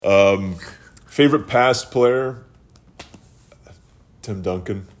Favorite past player? Tim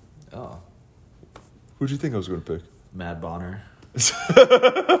Duncan. Oh. Who'd you think I was going to pick? Matt Bonner. That's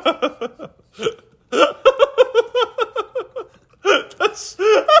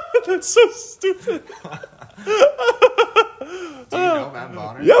so stupid. Do you know Matt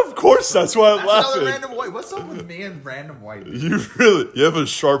Bonner? Yeah, of course. That's why I'm laughing. Another random white. What's up with me and random white dude? You have a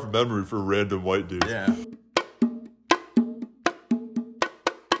sharp memory for random white dudes. Yeah.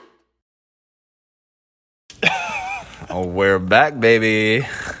 Oh, we're back, baby.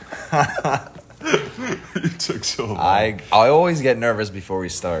 It took so long. I always get nervous before we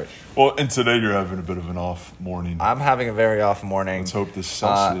start. Well, and today you're having a bit of an off morning. I'm having a very off morning. Let's hope this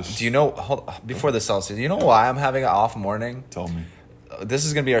Celsius. Do you know, before the Celsius, do you know why I'm having an off morning? Tell me. This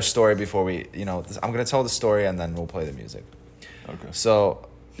is going to be our story before we, I'm going to tell the story and then we'll play the music. Okay. So,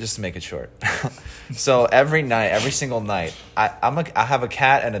 just to make it short. So, every single night, I have a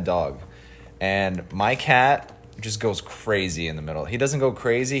cat and a dog. And my cat just goes crazy in the middle. He doesn't go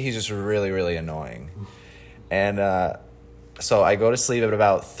crazy. He's just really, really annoying. And so I go to sleep at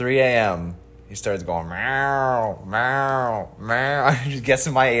about 3 a.m. He starts going, meow, meow, meow. He just gets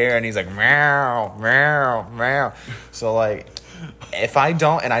in my ear and he's like, meow, meow, meow. So, like, if I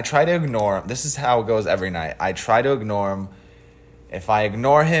don't, and I try to ignore him, this is how it goes every night. I try to ignore him. If I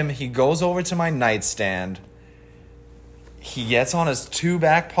ignore him, he goes over to my nightstand. He gets on his two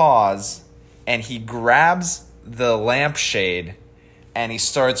back paws and he grabs the lampshade and he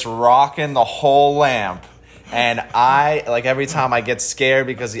starts rocking the whole lamp. And every time I get scared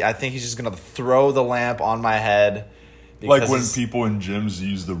because I think he's just going to throw the lamp on my head. Like when people in gyms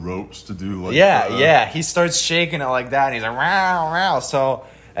use the ropes to do like... Yeah. He starts shaking it like that and he's like, row, row. So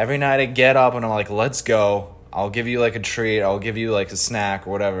every night I get up and I'm like, let's go. I'll give you like a treat. I'll give you like a snack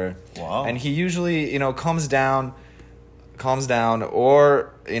or whatever. Wow. And he usually, calms down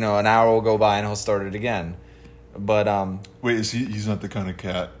or, an hour will go by and he'll start it again. But, Wait, he's not the kind of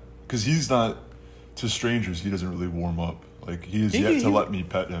cat... Because he's not... To strangers, he doesn't really warm up. Like, he has yet to let me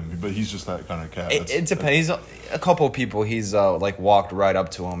pet him, but he's just that kind of cat. It depends. A couple of people, he's walked right up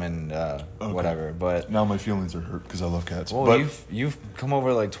to him and whatever. But now my feelings are hurt because I love cats. Well, but you've come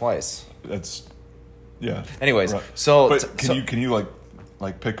over like twice. That's yeah. Anyways, right. so but can you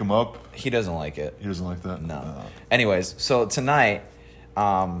pick him up? He doesn't like it. He doesn't like that. No. Anyways, so tonight,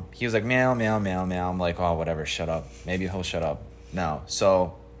 he was like meow meow meow meow. I'm like, oh whatever, shut up. Maybe he'll shut up. No,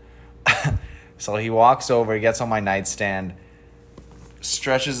 so. So he walks over, he gets on my nightstand,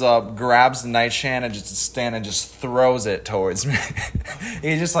 stretches up, grabs the nightstand and just throws it towards me.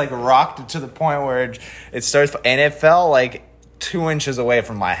 He just rocked it to the point where it starts, and it fell like 2 inches away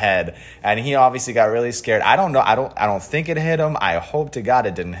from my head. And he obviously got really scared. I don't know. I don't think it hit him. I hope to God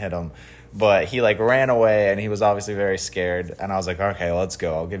it didn't hit him. But he ran away and he was obviously very scared. And I was like, okay, let's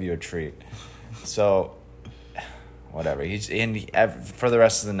go. I'll give you a treat. So whatever. For the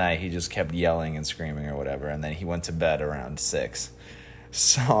rest of the night, he just kept yelling and screaming or whatever, and then he went to bed around 6.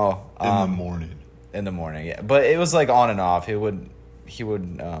 So in the morning. In the morning, yeah. But it was on and off. He would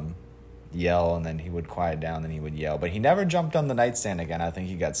yell and then he would quiet down, then he would yell. But he never jumped on the nightstand again. I think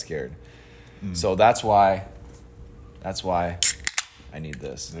he got scared. So that's why I need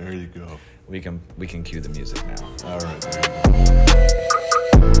this. There you go. We can cue the music now. All right. There you go.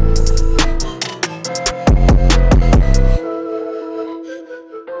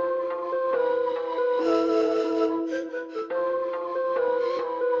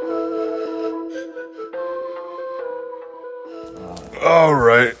 All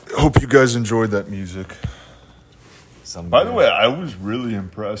right. Hope you guys enjoyed that music. By the way, I was really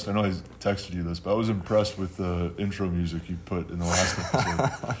impressed. I know I texted you this, but I was impressed with the intro music you put in the last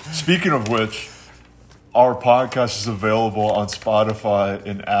episode. Speaking of which, our podcast is available on Spotify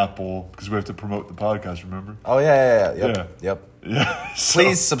and Apple because we have to promote the podcast, remember? Oh, yeah. Yep. Yeah.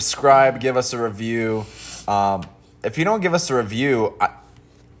 Please subscribe, give us a review. If you don't give us a review,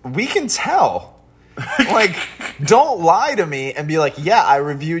 we can tell. Don't lie to me and be like, yeah, I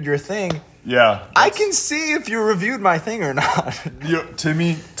reviewed your thing. Yeah. I can see if you reviewed my thing or not.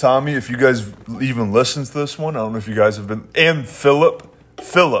 Timmy, Tommy, if you guys even listen to this one, I don't know if you guys have been, and Philip,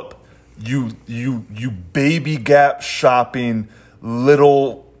 you baby Gap shopping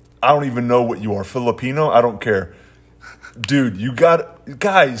little, I don't even know what you are, Filipino? I don't care. Dude,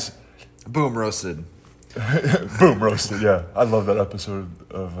 guys. Boom roasted. Boom roasted, yeah. I love that episode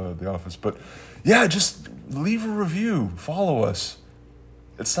of The Office. But yeah, just leave a review. Follow us.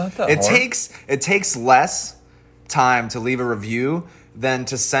 It's not that hard. It takes less time to leave a review than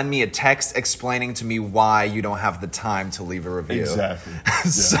to send me a text explaining to me why you don't have the time to leave a review. Exactly.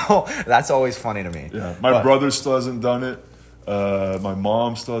 So that's always funny to me. Yeah, my brother still hasn't done it. My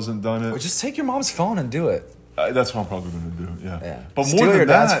mom still hasn't done it. Or just take your mom's phone and do it. That's what I'm probably going to do. Yeah. But steal your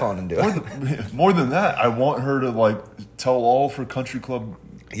dad's phone and do it. More than that, I want her to like tell all of her country club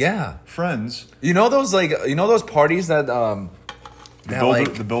friends. You know those parties that the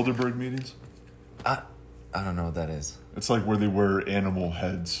Bilderberg meetings. I don't know what that is. It's like where they wear animal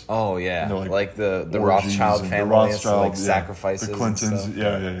heads. Oh yeah, like the orgies Rothschild and family, like sacrifices. The Clintons, and stuff.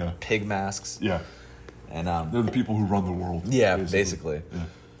 Yeah. Pig masks. Yeah, and they're the people who run the world. Yeah, basically. Yeah.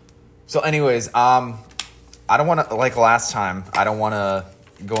 So, anyways, I don't want to, like last time, I don't want to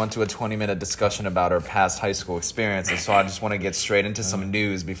go into a 20-minute discussion about our past high school experiences. So I just want to get straight into some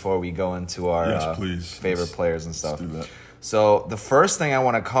news before we go into our favorite players and stuff. Let's do that. So the first thing I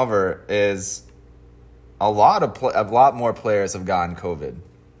want to cover is a lot more players have gotten COVID.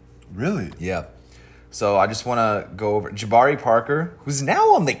 Really? Yeah. So I just want to go over Jabari Parker, who's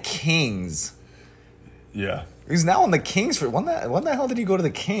now on the Kings. Yeah. He's now on the Kings for when the hell did he go to the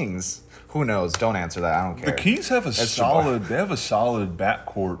Kings? Who knows? Don't answer that. I don't care. The Kings have a solid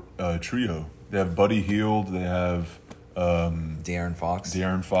backcourt trio. They have Buddy Hield. They have De'Aaron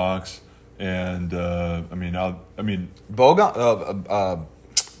Fox. And Bogan.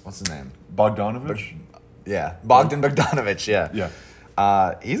 What's his name? Bogdanovich. Yeah, Bogdan Bogdanovich. Yeah.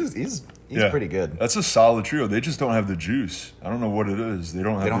 He's pretty good. That's a solid trio. They just don't have the juice. I don't know what it is. They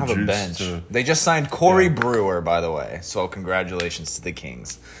don't have the juice a bench. They just signed Corey Brewer, by the way. So congratulations to the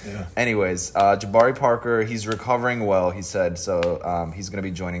Kings. Yeah. Anyways, Jabari Parker, he's recovering well, he said. So he's going to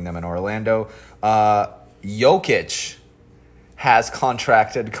be joining them in Orlando. Jokic has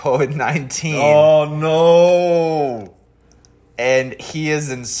contracted COVID-19. Oh, no. And he is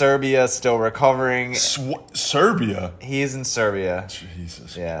in Serbia still recovering. Serbia? He is in Serbia.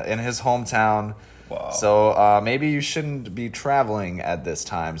 Jesus. Yeah, in his hometown. Wow. So maybe you shouldn't be traveling at this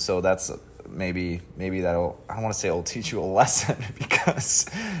time. So that's maybe that'll, I don't want to say it'll teach you a lesson because,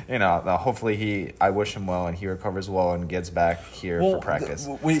 hopefully I wish him well and he recovers well and gets back here for practice.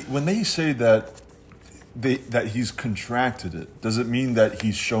 Wait, when they say that he's contracted it, does it mean that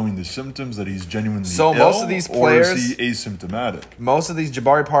he's showing the symptoms, that he's genuinely ill? Most of these players, or is he asymptomatic? Most of these,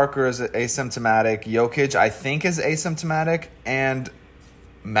 Jabari Parker is asymptomatic. Jokic, I think, is asymptomatic. And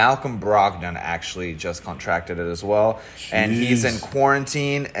Malcolm Brogdon actually just contracted it as well. Jeez. And he's in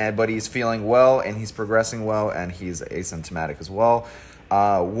quarantine, but he's feeling well, and he's progressing well, and he's asymptomatic as well.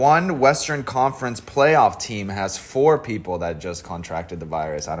 One Western Conference playoff team has 4 people that just contracted the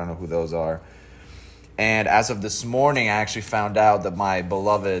virus. I don't know who those are. And as of this morning, I actually found out that my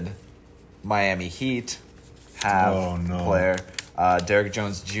beloved Miami Heat have a player, Derrick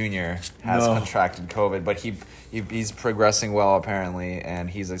Jones Jr. has contracted COVID, but he's progressing well apparently, and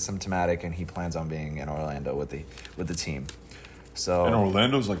he's asymptomatic, and he plans on being in Orlando with the team. So and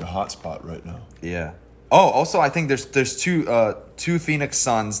Orlando's like a hot spot right now. Yeah. Oh, also I think there's two Phoenix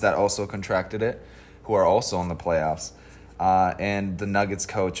Suns that also contracted it, who are also in the playoffs, and the Nuggets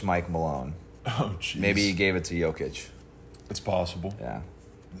coach Mike Malone. Oh, jeez. Maybe he gave it to Jokic. It's possible. Yeah.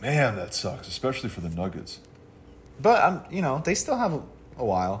 Man, that sucks, especially for the Nuggets. But they still have a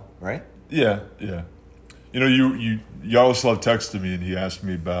while, right? Yeah. Yaroslav texted me and he asked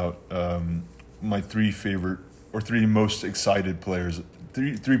me about my 3 most excited players.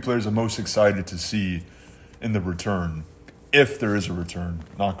 Three players I'm most excited to see in the return, if there is a return.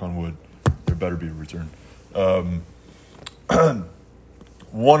 Knock on wood, there better be a return.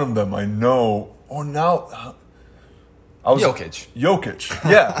 One of them I know. Oh, now Jokic,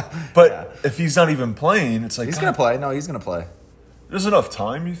 yeah. But if he's not even playing, it's like he's gonna play. No, he's gonna play. There's enough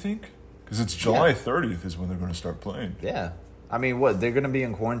time, you think? Because it's July 30th is when they're going to start playing. Yeah, I mean, what they're gonna be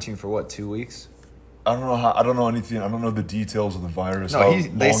in quarantine for? 2 weeks? I don't know I don't know anything. I don't know the details of the virus. No,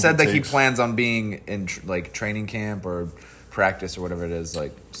 they said that he plans on being in training camp or practice or whatever it is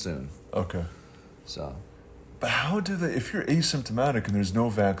soon. Okay. So. But how do they, if you're asymptomatic and there's no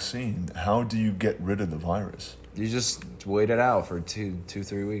vaccine, how do you get rid of the virus? You just wait it out for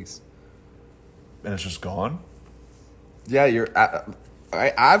 2-3 weeks. And it's just gone? Yeah,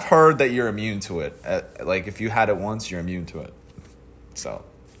 I've heard that you're immune to it. If you had it once, you're immune to it. So.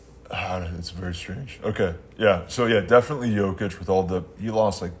 It's very strange. Okay, yeah. So, definitely Jokic with he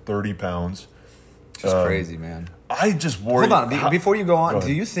lost 30 pounds. Just crazy, man. I just worry. Hold on, before you go on,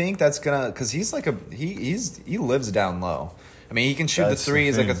 do you think that's gonna? Because he's he lives down low. I mean, he can shoot the three.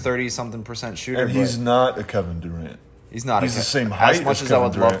 He's like a 30-something% shooter. And he's not a Kevin Durant. He's not. He's the same height. As much as I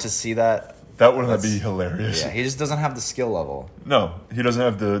would love to see that. That wouldn't be hilarious? Yeah, he just doesn't have the skill level. No, he doesn't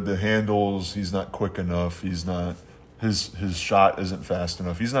have the handles. He's not quick enough. He's not. His shot isn't fast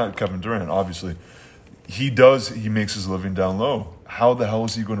enough. He's not Kevin Durant, obviously. He makes his living down low. How the hell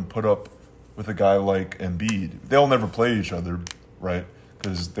is he going to put up with a guy like Embiid. They'll never play each other, right?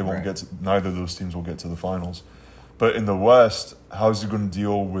 Because they won't neither of those teams will get to the finals. But in the West, how's he going to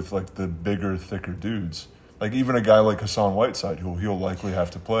deal with like the bigger, thicker dudes? Like even a guy like Hassan Whiteside, who he'll likely have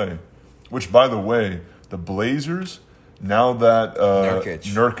to play. Which, by the way, the Blazers, now that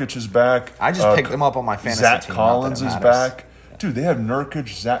Nurkic is back. I just picked them up on my fantasy Zach team. Collins is back. Yeah. Dude, they have Nurkic,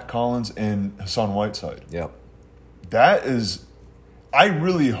 Zach Collins, and Hassan Whiteside. Yep. That is... I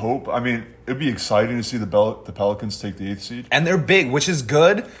really hope... I mean, it'd be exciting to see the Pelicans take the 8th seed. And they're big, which is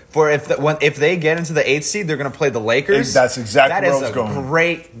good for if they get into the 8th seed, they're going to play the Lakers. That's exactly where I was going. That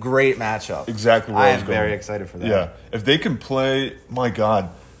is a great matchup. Exactly where I was going. I am very excited for that. Yeah. If they can play... My God.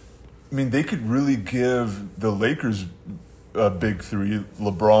 I mean, they could really give the Lakers a big three.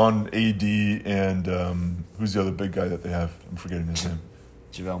 LeBron, AD, and who's the other big guy that they have? I'm forgetting his name.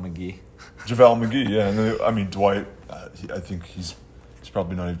 JaVale McGee, yeah. And then, I mean, Dwight, I think he's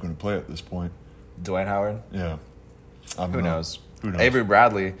probably not even going to play at this point. Dwight Howard? Yeah. Who knows? Avery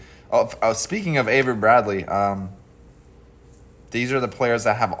Bradley. Speaking of Avery Bradley, these are the players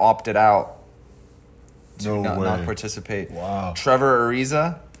that have opted out to not participate. Wow. Trevor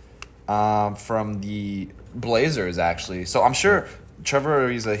Ariza from the Blazers, actually. So I'm sure Trevor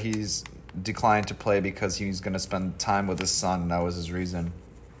Ariza, he's declined to play because he's going to spend time with his son. That was his reason.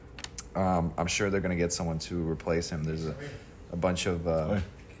 I'm sure they're going to get someone to replace him. There's a bunch of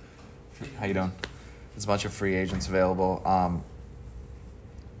how you doing? There's a bunch of free agents available.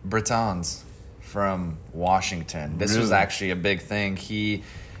 Bertans from Washington. This was actually a big thing. He's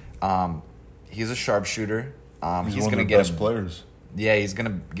a sharpshooter. He's one of the best players. Yeah, he's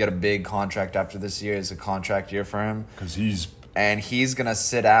gonna get a big contract after this year. It's a contract year for him. He's gonna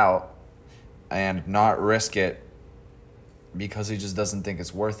sit out and not risk it because he just doesn't think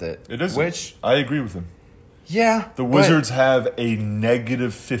it's worth it. It isn't. Which I agree with him. Yeah. The Wizards have a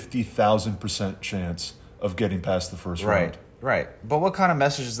negative 50,000% chance of getting past the first round. Right. But what kind of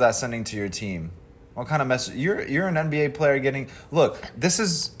message is that sending to your team? What kind of message? You're an NBA player getting... Look, this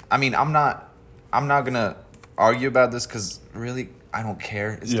is... I mean, I'm not going to argue about this because really, I don't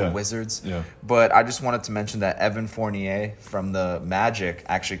care. It's the Wizards. Yeah. But I just wanted to mention that Evan Fournier from the Magic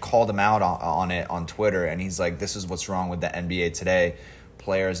actually called him out on it on Twitter, and he's like, this is what's wrong with the NBA today.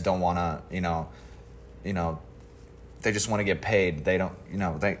 Players don't want to, they just want to get paid. They don't,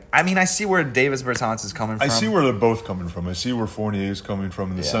 I see where Davis Bertans is coming from. I see where they're both coming from. I see where Fournier is coming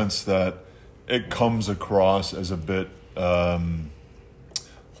from in the sense that it comes across as a bit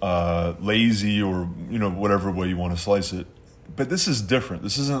lazy or, whatever way you want to slice it. But this is different.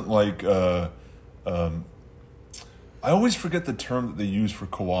 This isn't like I always forget the term that they use for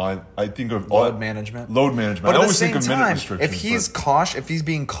Kawhi. I think of load management. Load management. But I at always the same think of minute restrictions. If he's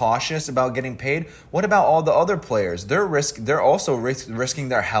being cautious about getting paid, what about all the other players? They're also risking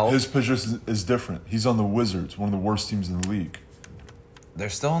their health. His position is different. He's on the Wizards, one of the worst teams in the league. They're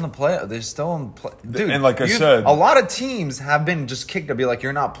still in the play. They're still in play. Dude, and like I said, a lot of teams have been just kicked to be like,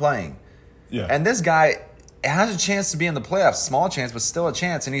 you're not playing. Yeah. And this guy has a chance to be in the playoffs, small chance, but still a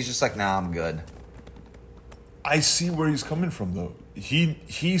chance, and he's just like, nah, I'm good. I see where he's coming from, though.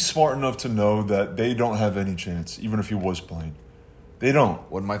 He's smart enough to know that they don't have any chance, even if he was playing. They don't.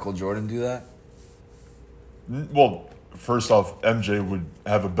 Would Michael Jordan do that? Well, first off, MJ would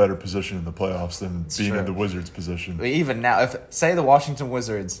have a better position in the playoffs than being in the Wizards' position. But even now, if say the Washington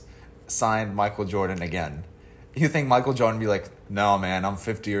Wizards signed Michael Jordan again, you think Michael Jordan would be like, no, man, I'm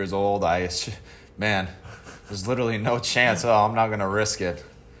 50 years old. Man, there's literally no chance. Oh, I'm not going to risk it.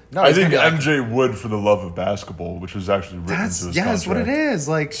 No, I think MJ would for the love of basketball, which was actually written into his contract. Yeah, that's what it is.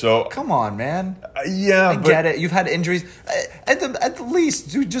 Like, so, come on, man. I get it. You've had injuries. At the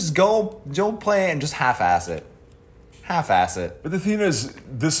least, dude, just go play and just half-ass it. Half-ass it. But the thing is,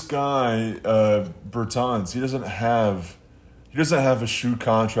 this guy, Bertans, he doesn't have a shoe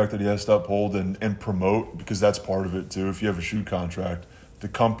contract that he has to uphold and promote, because that's part of it too. If you have a shoe contract, the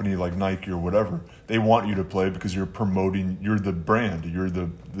company like Nike or whatever, they want you to play because you're the brand, you're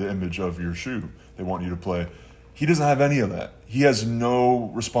the image of your shoe. They want you to play. He doesn't have any of that. He has no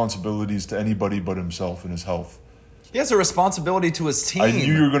responsibilities to anybody but himself and his health. He has a responsibility to his team. I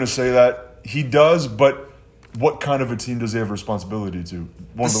knew you were going to say that. He does, but what kind of a team does he have responsibility to?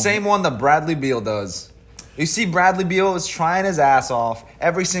 The same one that Bradley Beal does. You see, Bradley Beal is trying his ass off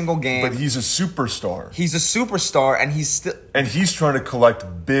every single game. But he's a superstar. He's a superstar, and he's trying to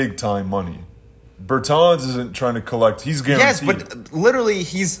collect big time money. Bertans isn't trying to collect. He's guaranteed. Yes, but literally,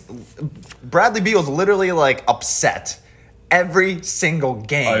 Bradley Beal's literally like upset every single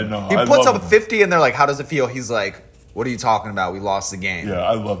game. I know. He puts up 50, and they're like, "How does it feel?" He's like, "What are you talking about? We lost the game." Yeah,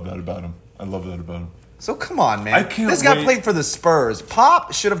 I love that about him. So come on, man. I can't This guy wait. played for the Spurs.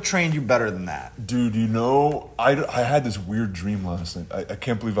 Pop should have trained you better than that. Dude, I had this weird dream last night. I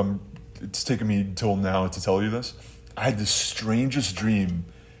can't believe it's taken me until now to tell you this. I had this strangest dream,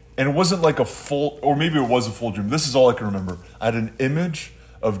 and it wasn't like a full, or maybe it was a full dream. This is all I can remember. I had an image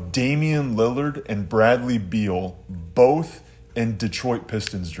of Damian Lillard and Bradley Beal, both in Detroit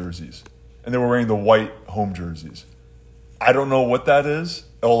Pistons jerseys. And they were wearing the white home jerseys. I don't know what that is.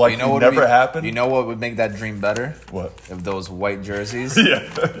 It'll never happen. You know what would make that dream better? What? If those white jerseys Yeah.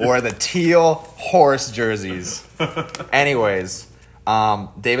 or the teal horse jerseys. Anyways,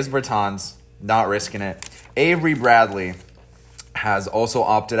 Davis Bertans, not risking it. Avery Bradley has also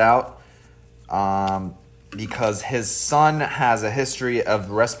opted out because his son has a history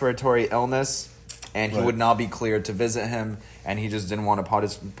of respiratory illness, and he would not be cleared to visit him, and he just didn't want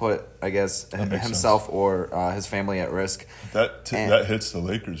to put, I guess, himself or his family at risk. That hits the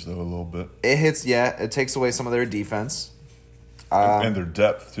Lakers, though, a little bit. It hits, yeah. It takes away some of their defense. And their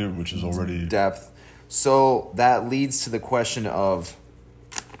depth, too, which is already... Depth. So that leads to the question of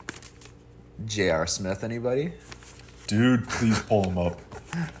J.R. Smith, anybody? Dude, please pull him up.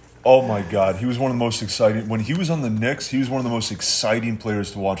 Oh, my God. He was one of the most exciting... When he was on the Knicks, he was one of the most exciting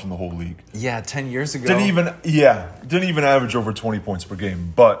players to watch in the whole league. Yeah, 10 years ago. Didn't even average over 20 points per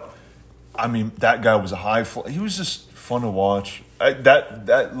game. But, I mean, that guy was he was just fun to watch.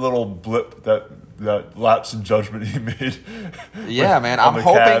 That little blip, that lapse in judgment he made. Yeah, man. I'm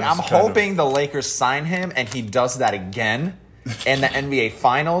hoping the Lakers sign him and he does that again in the NBA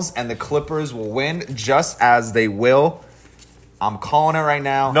Finals, and the Clippers will win just as they will. I'm calling it right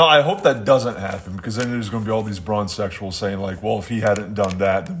now. No, I hope that doesn't happen, because then there's going to be all these bronze sexuals saying, like, well, if he hadn't done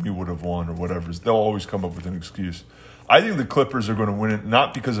that, then we would have won or whatever. They'll always come up with an excuse. I think the Clippers are going to win it,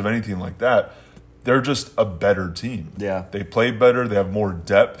 not because of anything like that. They're just a better team. Yeah. They play better. They have more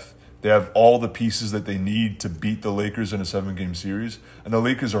depth. They have all the pieces that they need to beat the Lakers in a 7-game series. And the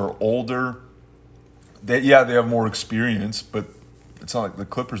Lakers are older. They have more experience, but it's not like the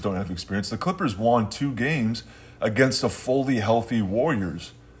Clippers don't have experience. The Clippers won 2 games against a fully healthy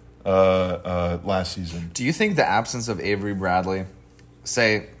Warriors last season. Do you think the absence of Avery Bradley,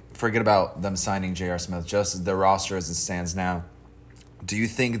 forget about them signing J.R. Smith, just the roster as it stands now, do you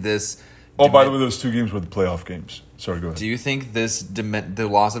think this... Oh, by the way, those 2 games were the playoff games. Sorry, go ahead. Do you think the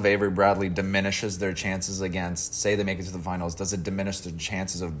loss of Avery Bradley diminishes their chances against, say they make it to the finals, does it diminish their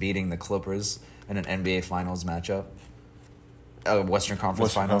chances of beating the Clippers in an NBA Finals matchup? Western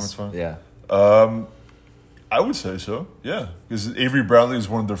Conference Finals? Yeah. I would say so, yeah. Because Avery Bradley is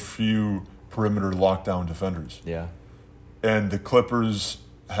one of the few perimeter lockdown defenders. Yeah. And the Clippers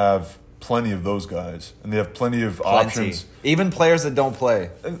have plenty of those guys. And they have plenty of options. Even players that don't play.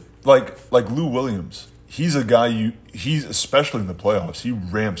 Like Lou Williams. He's a guy he's especially in the playoffs, he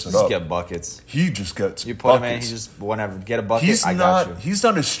ramps it up. Just get buckets. He just gets you put buckets. him in, he just whenever get a bucket. Got you. He's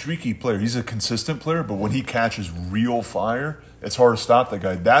not a streaky player. He's a consistent player, but when he catches real fire, it's hard to stop that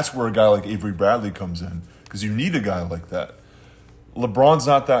guy. That's where a guy like Avery Bradley comes in, because you need a guy like that. LeBron's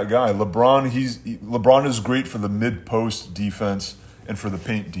not that guy. LeBron is great for the mid-post defense and for the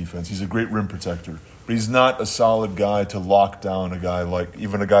paint defense. He's a great rim protector. But he's not a solid guy to lock down a guy like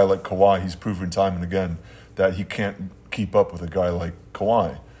Kawhi. He's proven time and again that he can't keep up with a guy like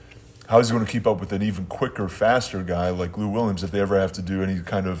Kawhi. How is he going to keep up with an even quicker, faster guy like Lou Williams if they ever have to do any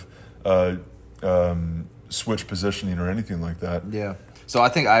kind of switch positioning or anything like that? Yeah. So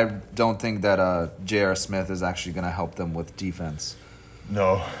I don't think that J.R. Smith is actually going to help them with defense.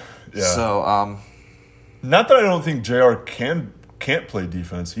 No. Yeah. So not that I don't think JR can't play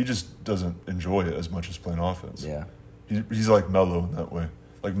defense. He just doesn't enjoy it as much as playing offense. Yeah. He's like Melo in that way.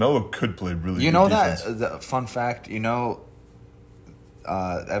 Like Melo could play really good defense. The fun fact, everyone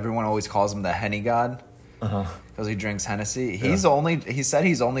always calls him the Henny God because he drinks Hennessy. Yeah. He said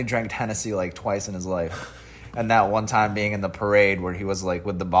he's only drank Hennessy like twice in his life. And that one time being in the parade where he was like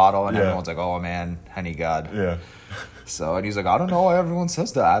with the bottle and everyone's like, "Oh man, Henny God." Yeah. So, and he's like, "I don't know why everyone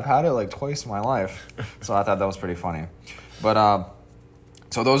says that. I've had it like twice in my life." So I thought that was pretty funny. But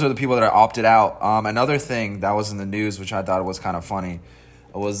so those are the people that are opted out. Another thing that was in the news, which I thought was kind of funny,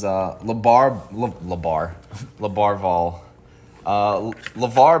 was LaBar Vall.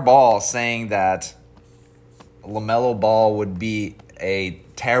 LaVar Ball saying that LaMelo Ball would be a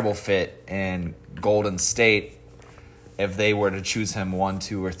terrible fit in Golden State if they were to choose him 1,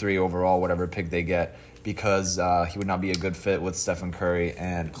 2, or 3 overall, whatever pick they get, because he would not be a good fit with Stephen Curry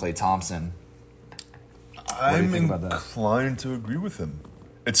and Klay Thompson. I'm inclined to agree with him.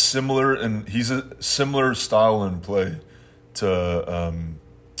 It's similar, and he's a similar style in play to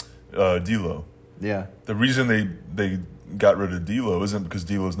D'Lo. Yeah. The reason they got rid of D'Lo isn't because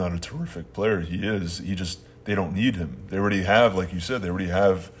D'Lo's not a terrific player. He is. They don't need him. They already have, like you said,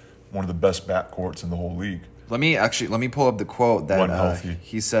 one of the best backcourts in the whole league. Let me pull up the quote that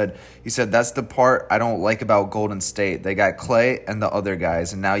he said. He said, "That's the part I don't like about Golden State. They got Clay and the other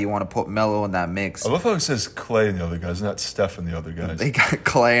guys, and now you want to put Melo in that mix." I love how it says Clay and the other guys, not Steph and the other guys. They got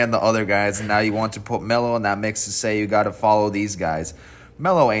Clay and the other guys, and now you want to put Melo in that mix to say you got to follow these guys.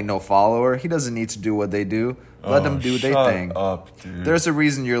 Melo ain't no follower. He doesn't need to do what they do. Let them do their thing. Shut up, dude. There's a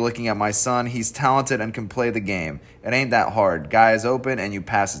reason you're looking at my son. He's talented and can play the game. It ain't that hard. Guy is open and you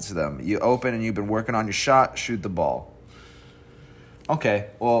pass it to them. You open and you've been working on your shot. Shoot the ball. Okay,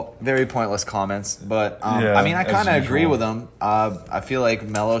 well, very pointless comments, but I kind of agree with him. I feel like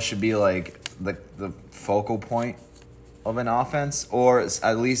Melo should be like the focal point of an offense, or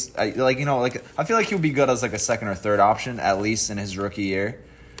at least I feel like he would be good as like a second or third option at least in his rookie year.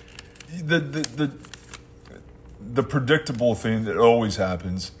 The predictable thing that always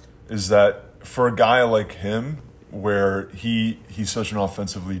happens is that for a guy like him, where he's such an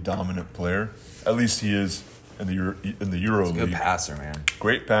offensively dominant player, at least he is in the Euro League. Good passer, man.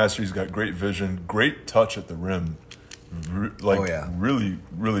 Great passer. He's got great vision, great touch at the rim. Really,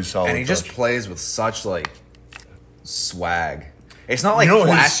 really solid. And he touch. just plays with such like swag. It's not like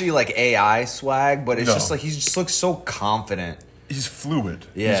flashy like AI swag, but it's just like he just looks so confident. He's fluid.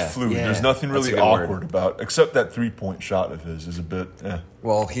 Yeah, he's fluid. yeah. There's nothing really awkward about, except that 3-point shot of his is a bit.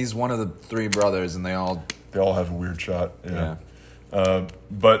 Well, he's one of the three brothers, and they all have a weird shot. Yeah.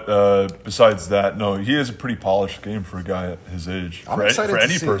 But besides that, no, he has a pretty polished game for a guy at his age. For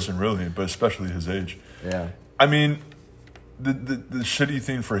any person, really, but especially his age. Yeah. I mean, the shitty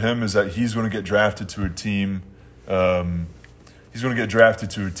thing for him is that he's going to get drafted to a team. He's going to get drafted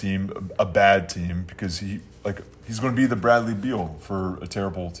to a team, a bad team, because he's going to be the Bradley Beal for a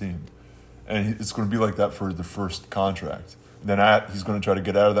terrible team, and it's going to be like that for the first contract. Then he's going to try to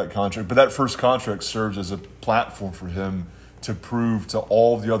get out of that contract, but that first contract serves as a platform for him to prove to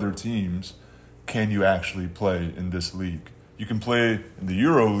all the other teams, can you actually play in this league? You can play in the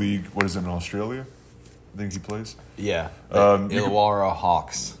Euro League. What is it, in Australia? I think he plays. Yeah, Illawarra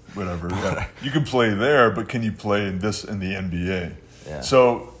Hawks. Whatever. Yeah. You can play there, but can you play in the NBA? Yeah.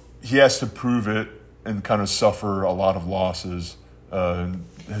 So he has to prove it and kind of suffer a lot of losses in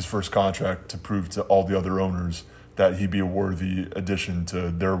his first contract to prove to all the other owners that he'd be a worthy addition to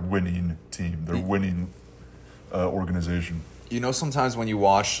their winning team, their winning organization. You know, sometimes when you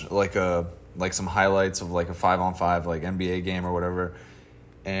watch like some highlights of like a 5-on-5 like NBA game or whatever,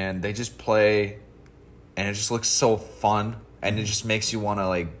 and they just play, and it just looks so fun, and it just makes you want to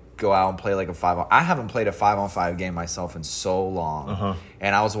like go out and play like a 5-on. I haven't played a 5-on-5 game myself in so long,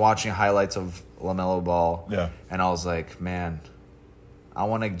 and I was watching highlights of LaMelo Ball, and I was like, man, I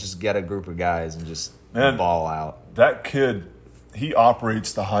want to just get a group of guys and just ball out. That kid, he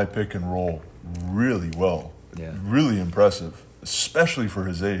operates the high pick and roll really well. Yeah, really impressive, especially for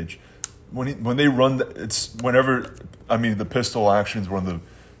his age. When they run, the pistol action is one of the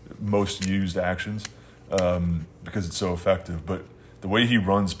most used actions because it's so effective. But the way he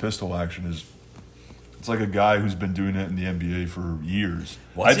runs pistol action it's like a guy who's been doing it in the NBA for years.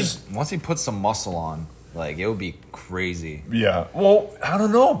 Once he puts some muscle on, like it would be crazy. Yeah, well, I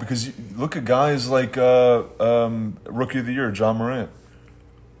don't know, because you look at guys like Rookie of the Year, John Morant.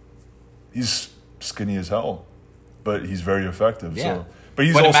 He's skinny as hell, but he's very effective. Yeah. So, but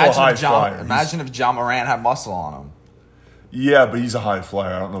he's also a high flyer. Imagine if John Morant had muscle on him. Yeah, but he's a high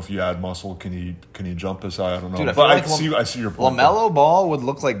flyer. I don't know if you add muscle, can he jump this high? I don't know. Dude, I see your point. LaMelo Ball would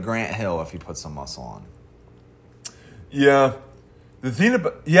look like Grant Hill if he put some muscle on. Yeah,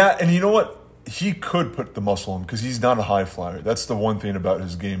 and you know what? He could put the muscle on because he's not a high flyer. That's the one thing about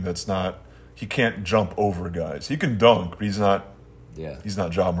his game he can't jump over guys. He can dunk, but he's not. Yeah. He's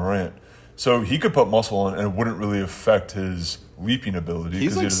not John Morant. So he could put muscle on, and it wouldn't really affect his leaping ability.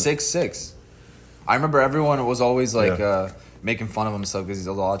 He's like 6'6". I remember everyone was always like making fun of himself because he's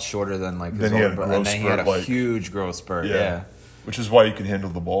a lot shorter than like his older brother. And then he had a huge growth spurt. Yeah. Which is why he can handle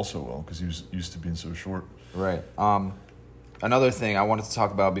the ball so well, because he was used to being so short. Right. Another thing I wanted to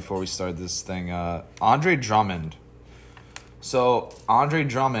talk about before we start this thing, Andre Drummond. So Andre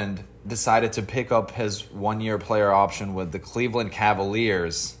Drummond decided to pick up his 1-year player option with the Cleveland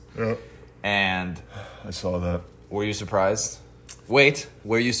Cavaliers. Yeah. And I saw that. Were you surprised? Wait,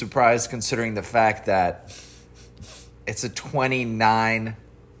 were you surprised considering the fact that it's a $29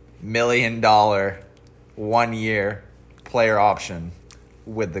 million 1-year player option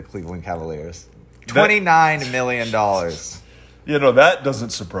with the Cleveland Cavaliers? $29 million. Yeah, no, that doesn't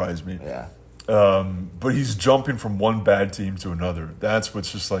surprise me. Yeah. But he's jumping from one bad team to another. That's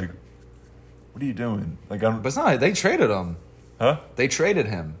what's just like, what are you doing? Like, But it's not. They traded him. Huh? They traded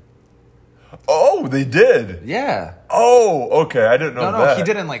him. Oh, they did. Yeah. Oh, okay. I didn't know that. No, he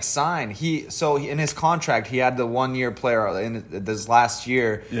didn't sign. In his contract, he had the 1 year player. In this last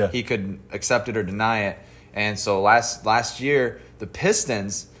year, he could accept it or deny it. And so last year, the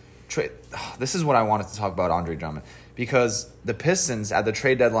Pistons this is what I wanted to talk about Andre Drummond, because the Pistons at the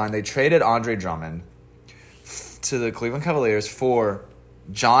trade deadline, they traded Andre Drummond to the Cleveland Cavaliers for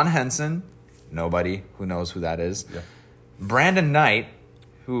John Henson, nobody who knows who that is. Yeah. Brandon Knight,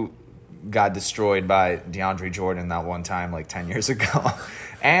 who got destroyed by DeAndre Jordan that one time 10 years ago,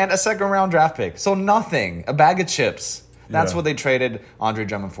 and a second-round draft pick. So nothing. A bag of chips. That's what they traded Andre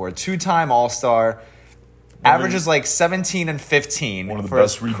Drummond for. A two-time All-Star. Averages 17 and 15. One of the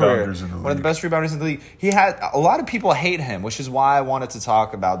best rebounders in the league. One of the best rebounders in the league. He had a lot of people hate him, which is why I wanted to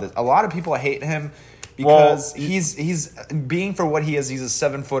talk about this. A lot of people hate him because he's being for what he is. He's a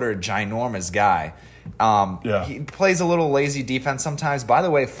 7-footer, ginormous guy. He plays a little lazy defense sometimes. By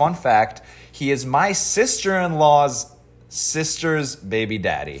the way, fun fact: he is my sister-in-law's sister's baby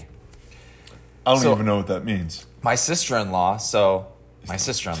daddy. I don't even know what that means. My sister-in-law.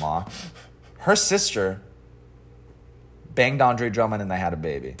 Her sister banged Andre Drummond and they had a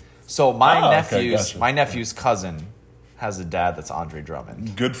baby. So my nephew's cousin has a dad that's Andre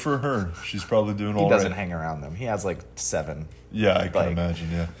Drummond. Good for her. She's probably doing all right. He doesn't hang around them. He has 7. Yeah, I can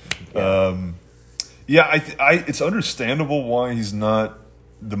imagine. Yeah. It's understandable why he's not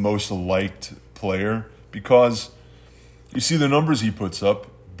the most liked player, because you see the numbers he puts up,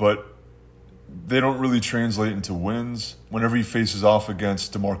 but they don't really translate into wins. Whenever he faces off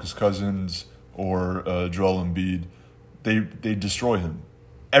against DeMarcus Cousins or Joel Embiid, they destroy him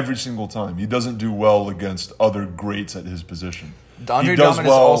every single time. He doesn't do well against other greats at his position. Andre Drummond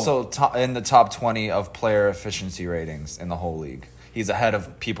is also in the top 20 of player efficiency ratings in the whole league. He's ahead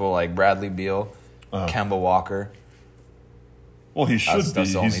of people like Bradley Beal, Kemba Walker. Well, he should be.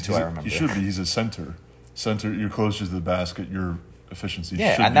 That's the only two I remember. He should be. He's a center. Center, you're closer to the basket. Your efficiency should be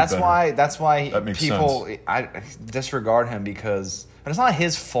better. Yeah, and that's why that makes people sense. I disregard him because, but it's not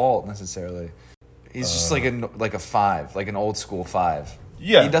his fault necessarily. He's just like a 5, like an old school 5.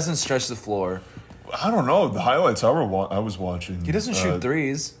 Yeah, he doesn't stretch the floor. I don't know the highlights I was watching. He doesn't shoot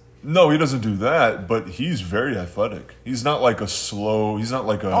threes. No, he doesn't do that. But he's very athletic. He's not like a slow. He's not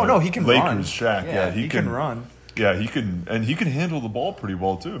like a he can Lakers run. Shaq. Yeah, he can run. Yeah, he can, and he can handle the ball pretty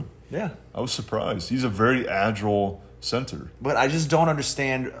well too. Yeah, I was surprised. He's a very agile center. But I just don't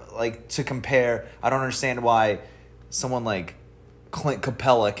understand, to compare. I don't understand why someone like Clint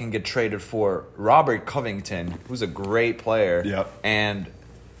Capella can get traded for Robert Covington, who's a great player, and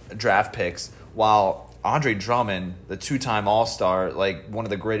draft picks, while Andre Drummond, the 2-time All-Star, one of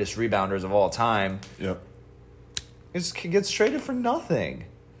the greatest rebounders of all time, gets traded for nothing.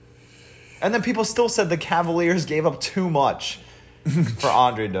 And then people still said the Cavaliers gave up too much for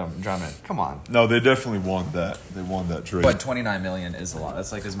Andre Drummond. Come on. No, they definitely won that. They won that trade. But $29 million is a lot.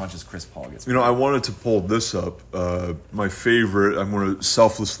 That's as much as Chris Paul gets. I wanted to pull this up. My favorite. I'm going to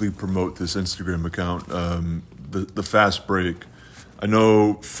selflessly promote this Instagram account, the Fast Break. I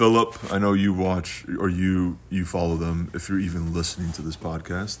know Philip. I know you watch or you follow them. If you're even listening to this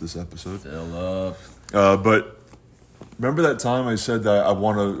podcast, this episode, Philip. But remember that time I said that I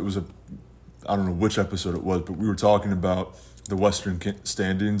want to. It was I don't know which episode it was, but we were talking about the Western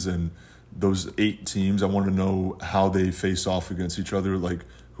standings and those 8 teams. I want to know how they face off against each other,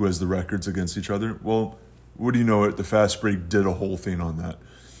 who has the records against each other. Well, what do you know? The Fast Break did a whole thing on that.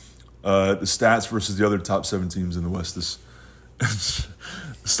 The stats versus the other top 7 teams in the West.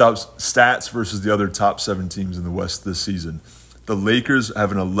 Stats versus the other top 7 teams in the West this season. The Lakers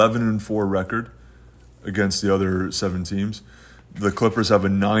have an 11-4 record against the other 7 teams. The Clippers have a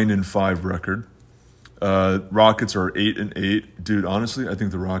 9-5 record. Rockets are 8-8. Dude, honestly, I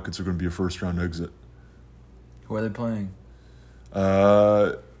think the Rockets are going to be a first-round exit. Who are they playing? Who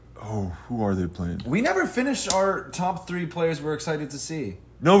are they playing? We never finished our top 3 players we're excited to see.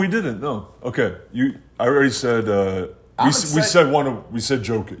 No, we didn't. No. Okay. I already said. We said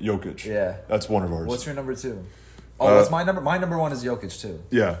Jokic. Yeah. That's one of ours. What's your number 2? What's my number? My number 1 is Jokic too.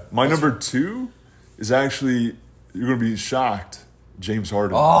 Yeah. My number 2 is actually, you're going to be shocked, James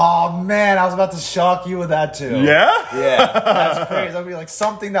Harden. Oh, man. I was about to shock you with that, too. Yeah? Yeah. That's crazy. That'll be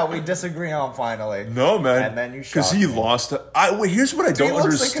something that we disagree on, finally. No, man. And then you shock because he lost. Here's what I don't understand.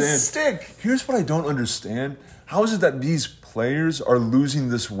 Looks like a stick. Here's what I don't understand. How is it that these players are losing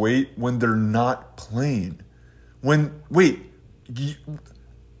this weight when they're not playing? It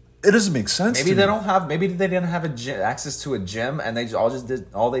doesn't make sense. Maybe they don't have. Maybe they didn't have access to a gym, and they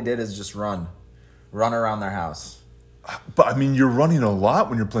all they did is just run around their house. But you're running a lot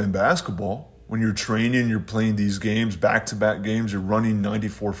when you're playing basketball. when you're training, you're playing these games, back-to-back games, you're running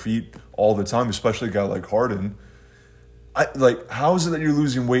 94 feet all the time, especially a guy like Harden. How is it that you're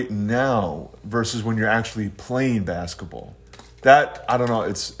losing weight now versus when you're actually playing basketball? That, I don't know.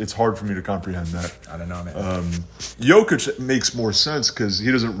 It's hard for me to comprehend that. I don't know, man. Jokic makes more sense because he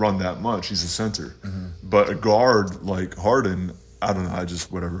doesn't run that much. He's a center. Mm-hmm. But a guard like Harden, I don't know.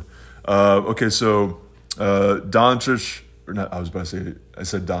 Whatever. Okay, so Doncic, or not, I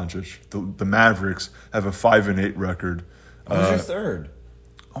said Doncic. The Mavericks have a 5-8 record. Who's your third?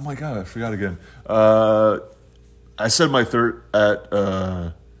 Oh my God, I forgot again. I said my third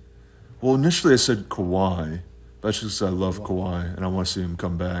at, initially I said Kawhi. That's just because I love Kawhi and I want to see him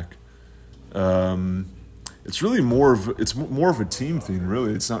come back. It's really more of a team thing,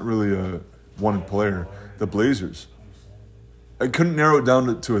 really. It's not really a one player. The Blazers. I couldn't narrow it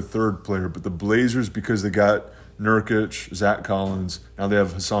down to a third player, but the Blazers, because they got Nurkic, Zach Collins, now they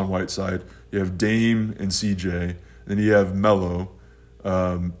have Hassan Whiteside. You have Dame and CJ, then you have Melo.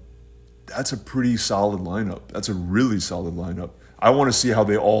 That's a pretty solid lineup. That's a really solid lineup. I want to see how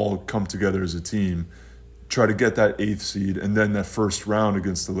they all come together as a team. Try to get that 8th seed, and then that first round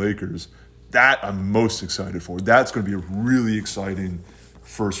against the Lakers. That I'm most excited for. That's going to be a really exciting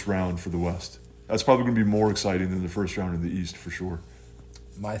first round for the West. That's probably going to be more exciting than the first round in the East for sure.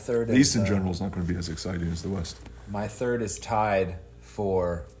 My third the is... East in general is not going to be as exciting as the West. My third is tied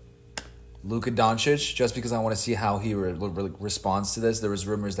for Luka Doncic, just because I want to see how he responds to this. There was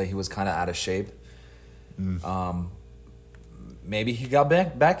rumors that he was kind of out of shape. Maybe he got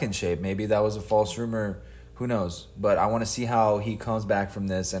back in shape. Maybe that was a false rumor. Who knows? But I want to see how he comes back from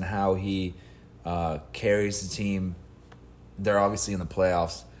this and how he carries the team. They're obviously in the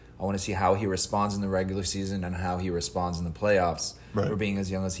playoffs. I want to see how he responds in the regular season and how he responds in the playoffs for being as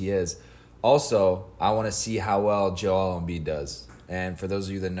young as he is. Also, I want to see how well Joel Embiid does. And for those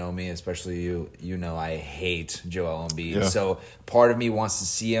of you that know me, especially you know I hate Joel Embiid. Yeah. So part of me wants to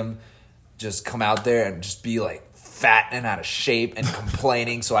see him just come out there and just be like fat and out of shape and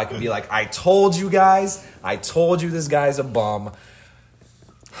complaining so I can be like, I told you this guy's a bum.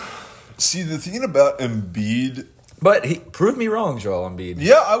 See, the thing about Embiid... But prove me wrong, Joel Embiid.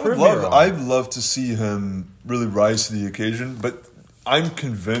 Yeah, I'd love to see him really rise to the occasion, but I'm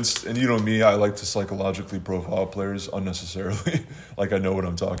convinced, and you know me, I like to psychologically profile players unnecessarily, like I know what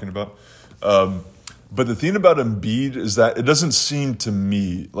I'm talking about. But the thing about Embiid is that it doesn't seem to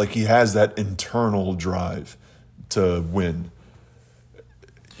me like he has that internal drive to win.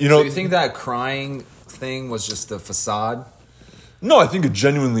 So you think that crying thing was just a facade? No, I think it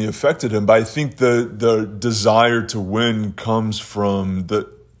genuinely affected him, but I think the desire to win comes from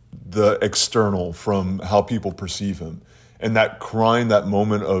the external, from how people perceive him. And that crying, that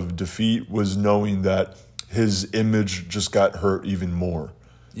moment of defeat, was knowing that his image just got hurt even more.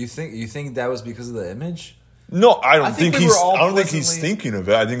 You think that was because of the image? No, I don't think he's thinking of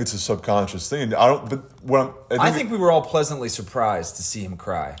it. I think it's a subconscious thing. I think we were all pleasantly surprised to see him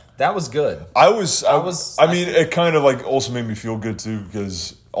cry. That was good. It kind of like also made me feel good too,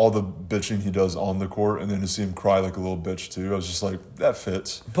 because all the bitching he does on the court, and then to see him cry like a little bitch too, I was just like, that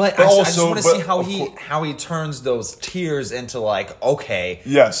fits. But I just want to see how he turns those tears into like, okay,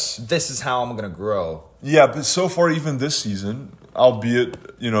 yes, this is how I'm gonna grow. Yeah, but so far, even this season,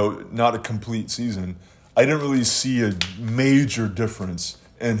 albeit not a complete season, I didn't really see a major difference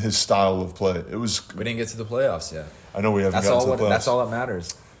in his style of play. We didn't get to the playoffs yet. I know we haven't gotten to the playoffs. That's all that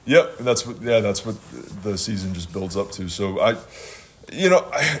matters. Yep, that's what the season just builds up to. So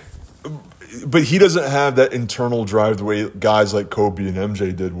but he doesn't have that internal drive the way guys like Kobe and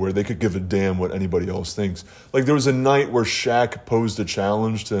MJ did, where they could give a damn what anybody else thinks. Like there was a night where Shaq posed a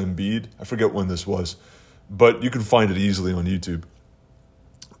challenge to Embiid. I forget when this was, but you can find it easily on YouTube.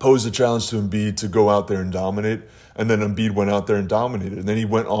 Posed a challenge to Embiid to go out there and dominate, and then Embiid went out there and dominated. And then he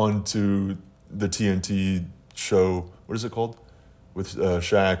went on to the TNT show. What is it called? With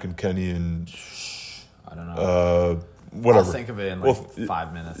Shaq and Kenny and... I don't know. Whatever. I'll think of it in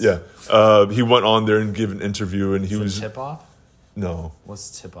 5 minutes. Yeah. He went on there and gave an interview, and he was... tip-off? No.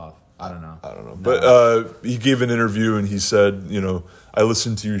 What's tip-off? I don't know. No. But he gave an interview, and he said, I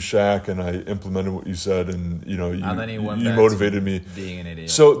listened to you, Shaq, and I implemented what you said, and you motivated me. Being an idiot.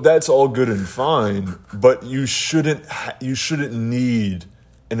 So that's all good and fine, but you shouldn't need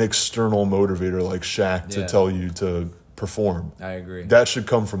an external motivator like Shaq to tell you to perform. I agree. That should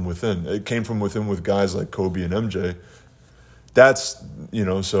come from within. It came from within with guys like Kobe and MJ. That's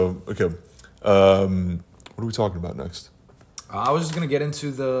so okay. What are we talking about next? I was just going to get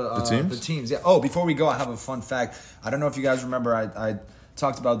into the teams? The teams. Yeah. Oh, before we go, I have a fun fact. I don't know if you guys remember, I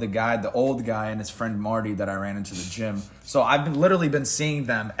talked about the old guy and his friend Marty that I ran into the gym. So I've literally been seeing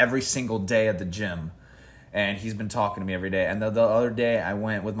them every single day at the gym. And he's been talking to me every day. And the other day I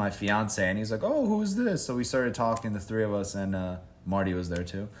went with my fiance and he's like, oh, who's this? So we started talking, the three of us, and Marty was there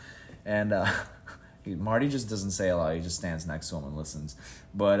too. And Marty just doesn't say a lot. He just stands next to him and listens.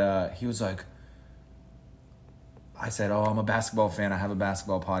 But he was like, I said, oh, I'm a basketball fan. I have a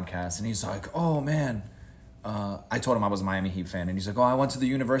basketball podcast. And he's like, oh, man. I told him I was a Miami Heat fan. And he's like, oh, I went to the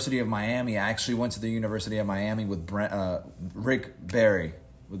University of Miami. I actually went to the University of Miami with Rick Barry.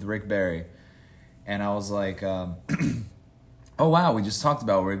 And I was like, oh, wow, we just talked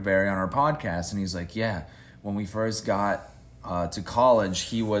about Rick Barry on our podcast. And he's like, yeah, when we first got to college,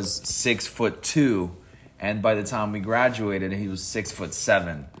 he was 6'2", and by the time we graduated, he was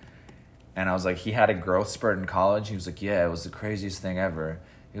 6'7". And I was like, he had a growth spurt in college. He was like, yeah, it was the craziest thing ever.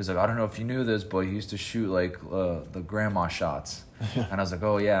 He was like, I don't know if you knew this, but he used to shoot like the grandma shots. And I was like,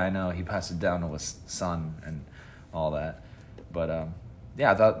 oh yeah, I know. He passed it down to his son and all that. But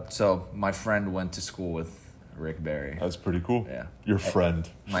yeah, I thought so. My friend went to school with Rick Barry. That's pretty cool. Yeah, your friend,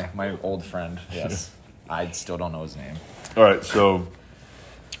 my old friend. Yes, I still don't know his name. All right, so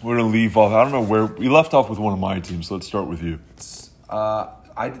we're gonna leave off. I don't know where we left off with one of my teams. So let's start with you.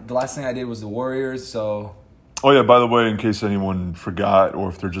 The last thing I did was the Warriors. So. Oh yeah, by the way, in case anyone forgot, or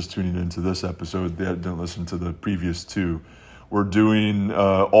if they're just tuning into this episode, they didn't listen to the previous two. We're doing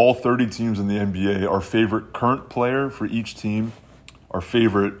all 30 teams in the NBA. Our favorite current player for each team, our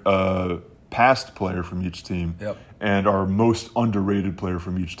favorite past player from each team, and our most underrated player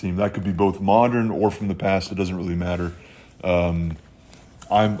from each team. That could be both modern or from the past. It doesn't really matter. I'm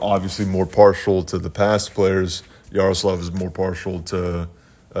obviously more partial to the past players. Yaroslav is more partial to.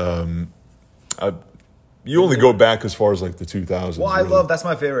 You only go back as far as like the 2000s. Well, that's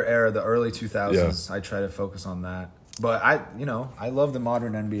my favorite era, the early 2000s. Yeah. I try to focus on that. But I love the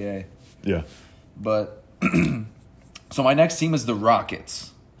modern NBA. Yeah. But so my next team is the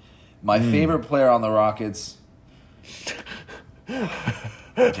Rockets. My favorite player on the Rockets,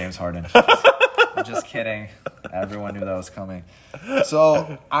 James Harden. I'm just kidding. Everyone knew that was coming.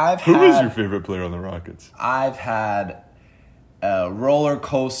 So Who is your favorite player on the Rockets? I've had a roller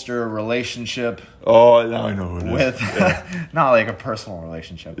coaster relationship. Oh, now I know who it is. With not like a personal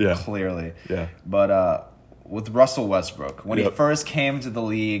relationship, clearly. Yeah. But with Russell Westbrook. When he first came to the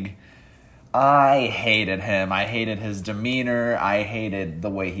league, I hated him. I hated his demeanor. I hated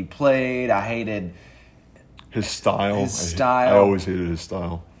the way he played. I hated his style. I always hated his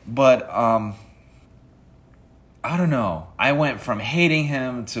style. But I don't know. I went from hating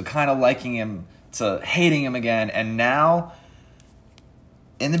him to kind of liking him to hating him again, and now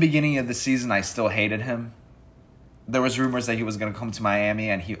in the beginning of the season, I still hated him. There was rumors that he was going to come to Miami,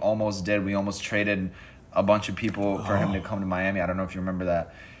 and he almost did. We almost traded a bunch of people for him to come to Miami. I don't know if you remember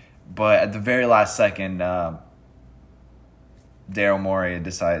that. But at the very last second, Daryl Morey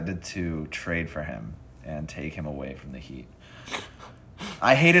decided to trade for him and take him away from the Heat.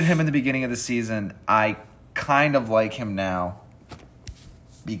 I hated him in the beginning of the season. I kind of like him now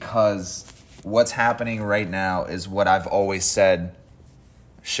because what's happening right now is what I've always said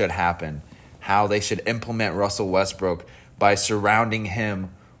should happen. How they should implement Russell Westbrook by surrounding him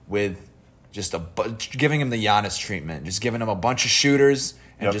with just giving him the Giannis treatment, just giving him a bunch of shooters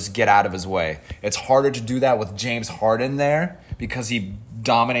and just get out of his way. It's harder to do that with James Harden there because he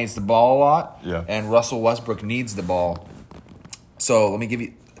dominates the ball a lot, and Russell Westbrook needs the ball. So let me give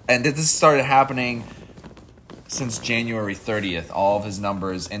you, and this started happening since January 30th. All of his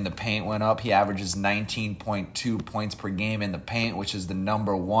numbers in the paint went up. He averages 19.2 points per game in the paint, which is the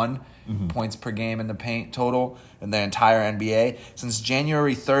number one points per game in the paint total in the entire NBA. Since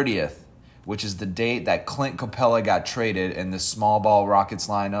January 30th, which is the date that Clint Capella got traded and the small ball Rockets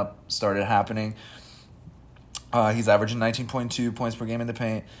lineup started happening, he's averaging 19.2 points per game in the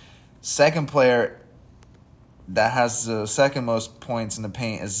paint. Second player that has the second most points in the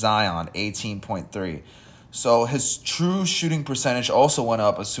paint is Zion, 18.3. So his true shooting percentage also went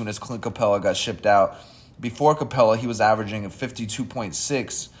up as soon as Clint Capella got shipped out. Before Capella, he was averaging a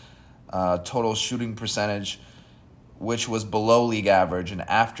 52.6 total shooting percentage, which was below league average. And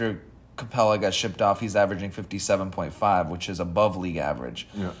after Capella got shipped off, he's averaging 57.5, which is above league average.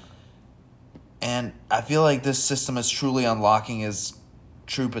 Yeah. And I feel like this system is truly unlocking his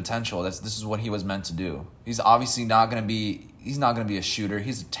true potential. This is what he was meant to do. He's obviously not going to be a shooter.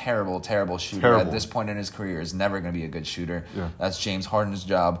 He's a terrible shooter. At this point in his career, is never going to be a good shooter. Yeah. That's James Harden's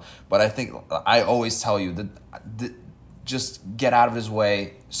job. But I always tell you that just get out of his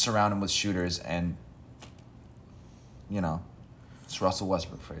way, surround him with shooters, and it's Russell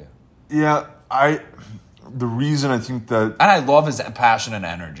Westbrook for you. Yeah, the reason I think that... And I love his passion and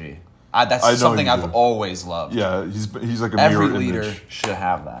energy. That's something I've always loved. Yeah, he's like a Every mirror leader image. should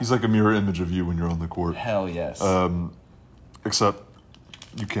have that. He's like a mirror image of you when you're on the court. Hell yes. Except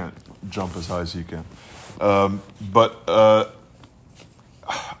you can't jump as high as he can. I'm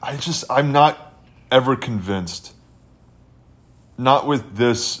not ever convinced. Not with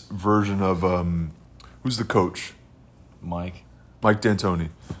this version of who's the coach? Mike D'Antoni.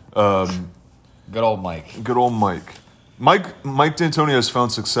 Good old Mike. Good old Mike. Mike D'Antoni has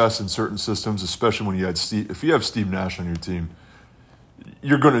found success in certain systems, especially when you had if you have Steve Nash on your team,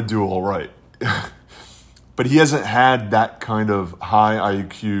 you're going to do all right. But he hasn't had that kind of high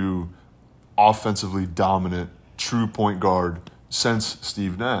IQ, offensively dominant, true point guard since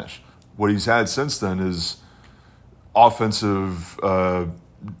Steve Nash. What he's had since then is offensively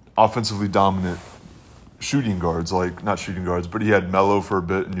dominant shooting guards, not shooting guards, but he had Melo for a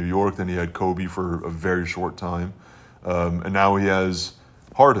bit in New York, then he had Kobe for a very short time, and now he has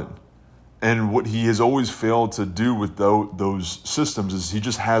Harden. And what he has always failed to do with those systems is he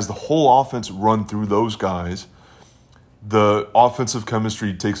just has the whole offense run through those guys. The offensive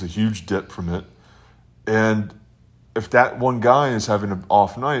chemistry takes a huge dip from it, and if that one guy is having an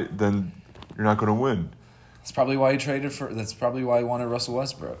off night, then you're not going to win. That's probably why he wanted Russell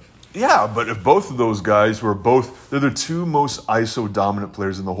Westbrook. Yeah, but if both of those guys they're the two most ISO dominant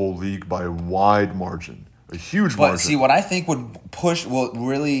players in the whole league by a wide margin, a huge margin. But see, what I think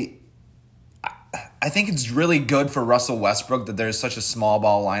I think it's really good for Russell Westbrook that there's such a small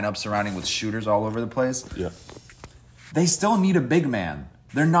ball lineup surrounding with shooters all over the place. Yeah. They still need a big man.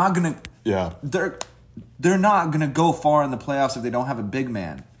 They're not gonna. Yeah. They're not gonna go far in the playoffs if they don't have a big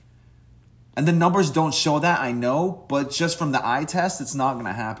man. And the numbers don't show that, I know, but just from the eye test, it's not going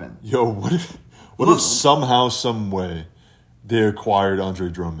to happen. Yo, what if somehow, some way, they acquired Andre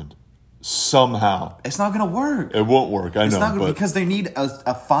Drummond? Somehow. It's not going to work. It won't work, I know. It's not gonna, because they need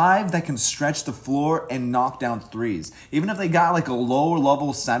a five that can stretch the floor and knock down threes. Even if they got like a lower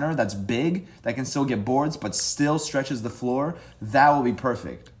level center that's big, that can still get boards, but still stretches the floor, that will be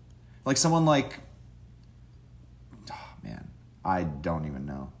perfect. Like someone like... Oh, man, I don't even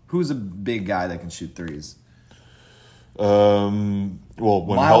know. Who's a big guy that can shoot threes? When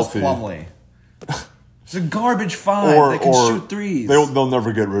Miles healthy. Plumlee. It's a garbage five that can shoot threes. They'll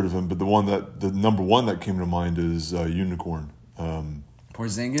never get rid of him, but the number one that came to mind is Unicorn.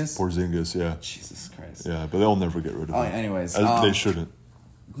 Porzingis, yeah. Jesus Christ. Yeah, but they'll never get rid of him. Anyways. They shouldn't.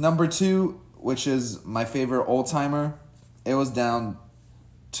 Number 2, which is my favorite old-timer, it was down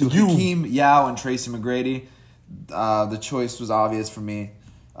to Hakeem Yao and Tracy McGrady. The choice was obvious for me.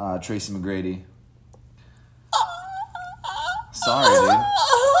 Tracy McGrady. Sorry, dude.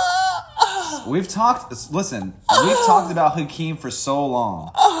 We've talked about Hakeem for so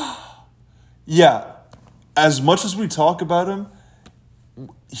long. Yeah. As much as we talk about him,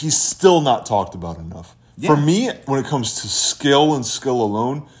 he's still not talked about enough. Yeah. For me, when it comes to skill and skill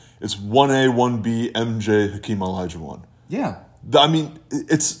alone, it's 1A, 1B, MJ, Hakeem Olajuwon. Yeah. I mean,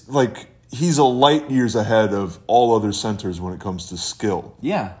 it's like he's a light years ahead of all other centers when it comes to skill.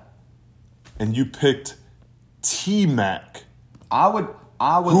 Yeah. And you picked T-Mac. I would.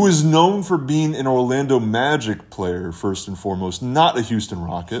 Who is known for being an Orlando Magic player, first and foremost, not a Houston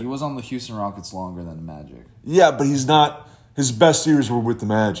Rocket. He was on the Houston Rockets longer than the Magic. Yeah, but he's not... His best years were with the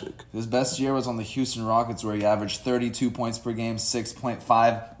Magic. His best year was on the Houston Rockets, where he averaged 32 points per game,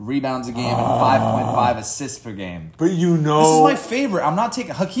 6.5 rebounds a game, and 5.5 assists per game. But you know... This is my favorite. I'm not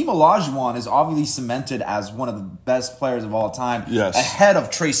taking... Hakeem Olajuwon is obviously cemented as one of the best players of all time. Yes. Ahead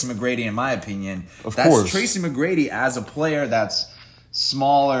of Tracy McGrady, in my opinion. Of That's course. Tracy McGrady as a player that's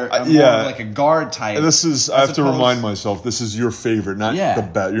smaller, more like a guard type. I have to remind myself, this is your favorite, not the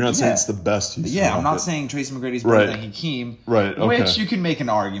best. You're not saying it's the best. I'm not saying Tracy McGrady's better than Hakeem. Right, okay. Which you can make an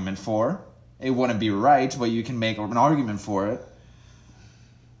argument for. It wouldn't be right, but you can make an argument for it.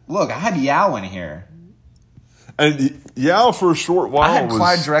 Look, I had Yao in here. And Yao for a short while I had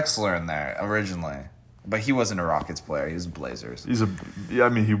Clyde Drexler in there originally. But he wasn't a Rockets player. He was Blazers. He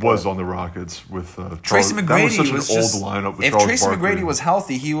was on the Rockets with Tracy McGrady. That was such an old lineup with Charles Tracy Barkley. McGrady was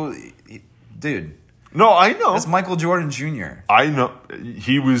healthy, dude. No, I know. That's Michael Jordan Jr. I know.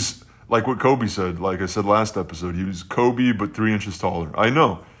 He was like what Kobe said. Like I said last episode, he was Kobe but 3 inches taller. I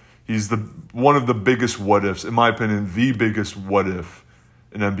know. He's one of the biggest what ifs, in my opinion, the biggest what if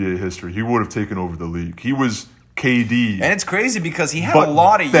in NBA history. He would have taken over the league. He was KD, and it's crazy because he had a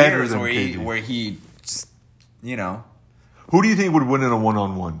lot of years where he. Who do you think would win in a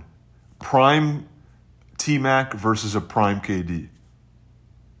one-on-one? Prime T-Mac versus a prime KD.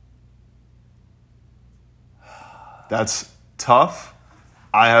 That's tough.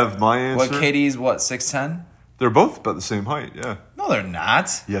 I have my answer. What, KD's what, 6'10"? They're both about the same height, yeah. No, they're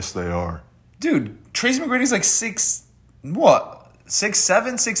not. Yes, they are. Dude, Tracy McGrady's like 6'7",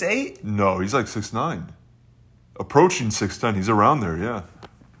 6'8"? No, he's like 6'9". Approaching 6'10". He's around there, yeah.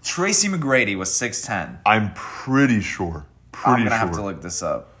 Tracy McGrady was 6'10". I'm pretty sure. I'm going to have to look this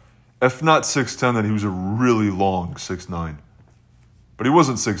up. If not 6'10", then he was a really long 6'9". But he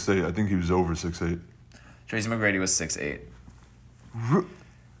wasn't 6'8". I think he was over 6'8". Tracy McGrady was 6'8".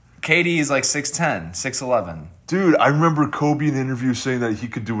 KD is like 6'10", 6'11". Dude, I remember Kobe in an interview saying that he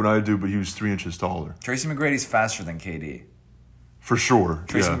could do what I do, but he was 3 inches taller. Tracy McGrady's faster than KD. For sure.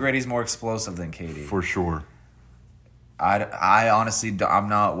 Tracy McGrady's more explosive than KD. For sure. I honestly, I'm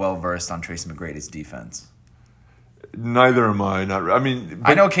not well versed on Tracy McGrady's defense. Neither am I. I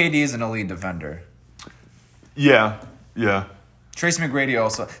know KD is an elite defender. Yeah. Tracy McGrady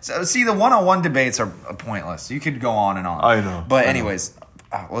also. So, see, the one-on-one debates are pointless. You could go on and on. I know. But anyways,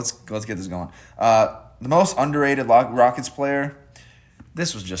 let's get this going. The most underrated Rockets player.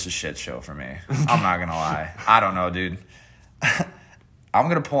 This was just a shit show for me. I'm not gonna lie. I don't know, dude. I'm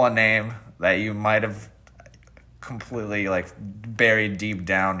gonna pull a name that you might have completely like buried deep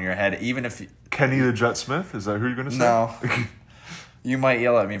down in your head, even if Kenny the Jet Smith. Is that who you're gonna say? No. You might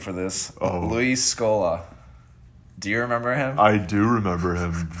yell at me for this. Luis Scola. Do you remember him? I do remember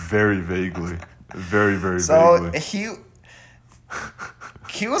him very vaguely. Very, very vaguely. So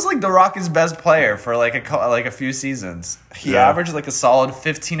he was like the Rockets' best player for like a few seasons. He averaged like a solid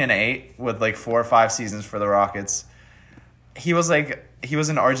 15-8 with like 4 or 5 seasons for the Rockets. He was an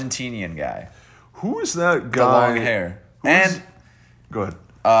Argentinian guy. Who is that guy? The long hair. Go ahead.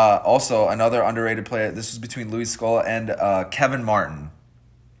 Also, another underrated player. This was between Luis Scola and Kevin Martin.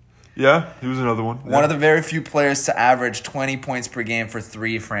 Yeah, he was another one. One of the very few players to average 20 points per game for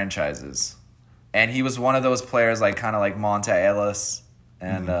 3 franchises. And he was one of those players kind of like Monta Ellis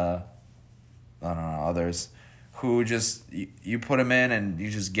and I don't know, others, who just, you put him in and he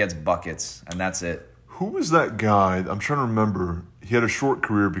just gets buckets, and that's it. Who was that guy? I'm trying to remember. He had a short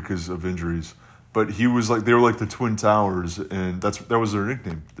career because of injuries. But he was they were like the Twin Towers, and that was their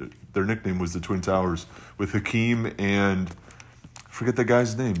nickname. Their nickname was the Twin Towers, with Hakeem and forget that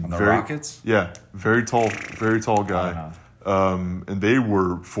guy's name. The Rockets? Yeah, very tall guy. And they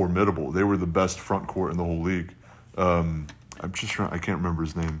were formidable. They were the best front court in the whole league. I'm just trying. I can't remember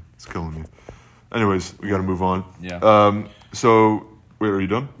his name. It's killing me. Anyways, we got to move on. Yeah. So wait, are you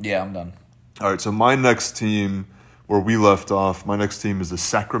done? Yeah, I'm done. All right. So my next team, where we left off, my next team is the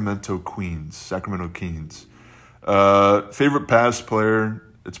Sacramento Kings. Favorite past player?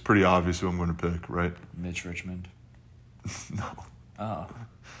 It's pretty obvious who I'm going to pick, right? Mitch Richmond. No. Oh.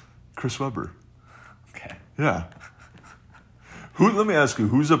 Chris Webber. Okay. Yeah. Let me ask you,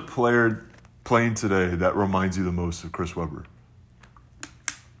 who's a player playing today that reminds you the most of Chris Webber?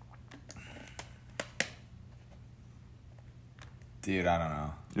 Dude, I don't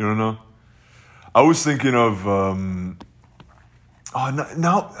know. You don't know? I was thinking of now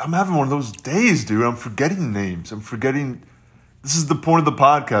I'm having one of those days, dude. I'm forgetting names. This is the point of the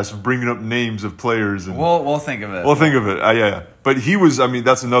podcast, of bringing up names of players. And we'll think of it. We'll think of it. Yeah. But he was,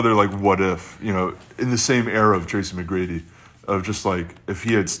 that's another, what if, in the same era of Tracy McGrady, of just, if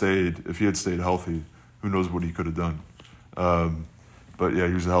he had stayed healthy, who knows what he could have done. But, yeah,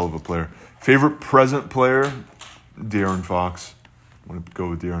 he was a hell of a player. Favorite present player? De'Aaron Fox. I want to go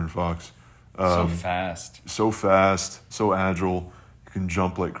with De'Aaron Fox. So fast. So agile. He can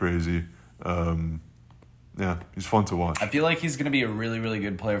jump like crazy. Yeah, he's fun to watch. I feel like he's going to be a really, really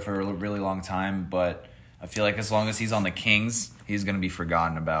good player for a really long time, but I feel like as long as he's on the Kings, he's going to be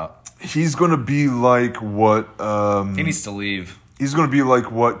forgotten about. He's going to be like what... he needs to leave. He's going to be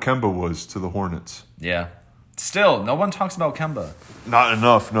like what Kemba was to the Hornets. Yeah. Still, no one talks about Kemba. Not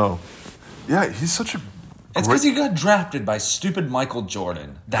enough, no. Yeah, he's such a... It's because he got drafted by stupid Michael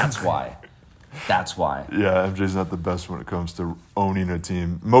Jordan. That's why. That's why. Yeah, MJ's not the best when it comes to owning a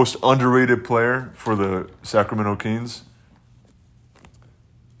team. Most underrated player for the Sacramento Kings?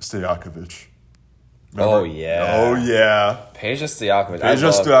 Stojakovic. Remember? Oh, yeah. Oh, yeah. Peja Stojakovic.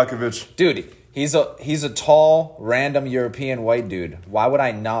 Stojakovic. Dude, he's a tall, random European white dude. Why would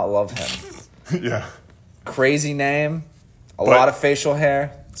I not love him? Yeah. Crazy name. A lot of facial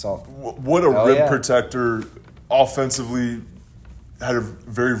hair. What a rim protector. Offensively, had a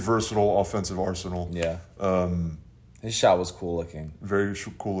very versatile offensive arsenal. Yeah. His shot was cool looking. Very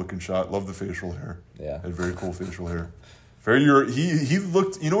cool looking shot. Love the facial hair. Yeah. Had very cool facial hair. He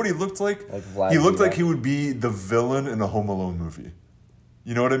looked. You know what he looked like? Vlad He looked like he would be the villain in a Home Alone movie.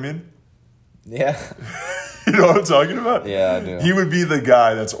 You know what I mean? Yeah. You know what I'm talking about? Yeah, I do. He would be the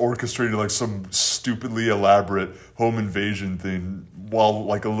guy that's orchestrated some stupidly elaborate home invasion thing while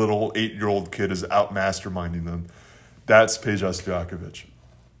like a little 8-year-old kid is out masterminding them. That's Peja Stojakovic.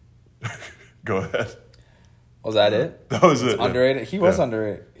 Go ahead. Was that it? That was it. Underrated? He was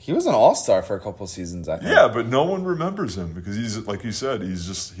underrated. He was an all-star for a couple seasons, I think. Yeah, but no one remembers him because he's, like you said,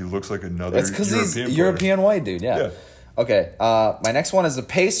 he looks like another It's because he's a player. European white dude, yeah. Okay, my next one is the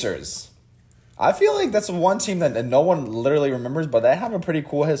Pacers. I feel like that's one team that no one literally remembers, but they have a pretty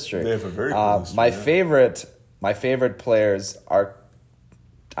cool history. They have a very cool history. My favorite players are,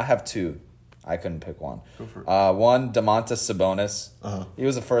 I have two. I couldn't pick one. Go for it. One, Domantas Sabonis. He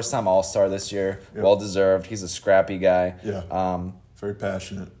was a first-time All-Star this year. Yep. Well-deserved. He's a scrappy guy. Yeah. Very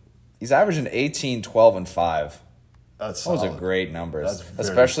passionate. He's averaging 18, 12, and 5. That's Those solid. are great numbers. That's very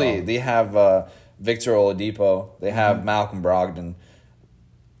Especially, solid. they have Victor Oladipo. They have Malcolm Brogdon.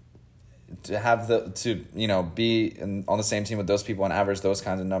 To have be on the same team with those people and average those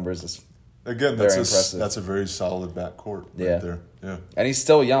kinds of numbers is Again, very impressive. That's a very solid backcourt right there. Yeah. And he's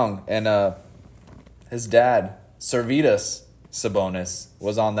still young. And his dad, Servetus Sabonis,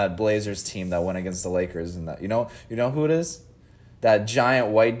 was on that Blazers team that went against the Lakers. And that you know who it is? That giant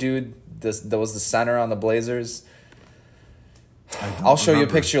white dude that was the center on the Blazers. I'll show you a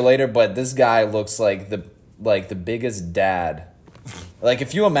picture later, but this guy looks like the biggest dad. Like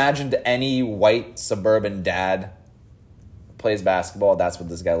if you imagined any white suburban dad plays basketball, that's what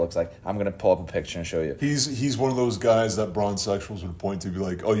this guy looks like. I'm gonna pull up a picture and show you. He's one of those guys that bronzesexuals would point to, be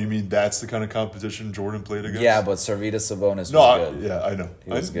like, oh, you mean that's the kind of competition Jordan played against? Yeah, but Servetus Sabonis was good. I know. He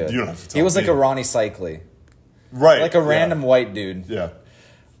was good. You don't have to tell He was me. like a Ronnie Cycli. Right. Like a random white dude. Yeah.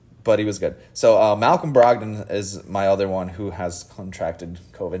 But he was good. So Malcolm Brogdon is my other one who has contracted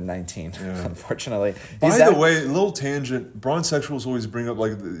COVID-19, unfortunately. By the way, a little tangent, bronzesexuals always bring up,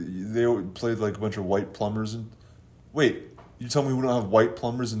 like, they played like a bunch of white plumbers. And wait, you tell me we don't have white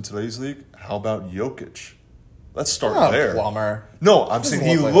plumbers in today's league? How about Jokic? Let's start there. Plumber. No, I'm saying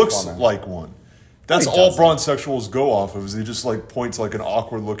he looks like one. That's he all doesn't. bronzesexuals go off of, is they just like point to like an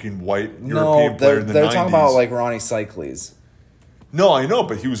awkward-looking white European player in the 90s. They're talking about like Ronnie Cycli's. No, I know,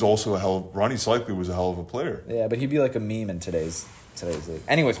 but he was also Ronnie Cycli was a hell of a player. Yeah, but he'd be like a meme in today's league.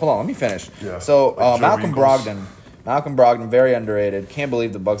 Anyways, hold on, let me finish. Yeah. So Like Malcolm Brogdon, very underrated. Can't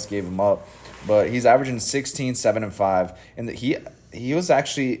believe the Bucks gave him up, but he's averaging 16, 7, and 5, and he was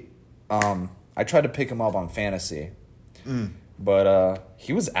actually. I tried to pick him up on fantasy, but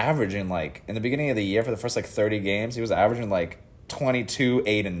he was averaging like in the beginning of the year for the first like 30 games, he was averaging like 22,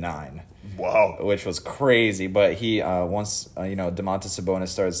 8, and 9. Wow. Which was crazy, but he once Domantas Sabonis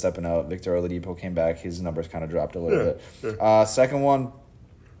started stepping up, Victor Oladipo came back, his numbers kind of dropped a little bit. Second one,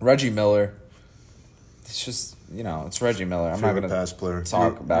 Reggie Miller. It's just it's Reggie Miller. I'm not going to pass player.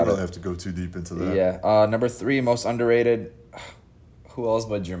 talk about You it. don't have to go too deep into that. Yeah. Number 3, most underrated. Who else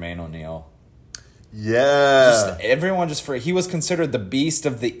but Jermaine O'Neal? Yeah. Everyone he was considered the beast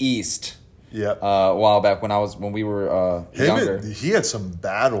of the East. Yeah. A while back when we were younger. He had some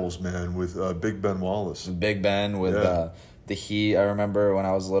battles, man, with Big Ben Wallace. Big Ben with the Heat. I remember when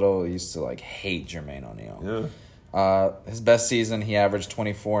I was little, I used to like hate Jermaine O'Neal. Yeah. His best season, he averaged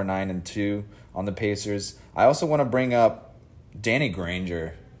 24, 9, and 2 on the Pacers. I also want to bring up Danny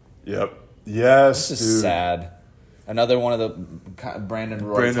Granger. Yep. Yes, This is sad. Another one of the Brandon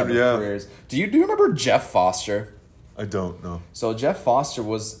Roy type of yeah. careers. Do you remember Jeff Foster? I don't know. So Jeff Foster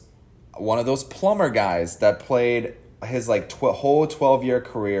was one of those plumber guys that played his like whole 12-year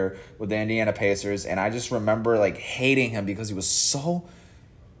career with the Indiana Pacers, and I just remember like hating him because he was so.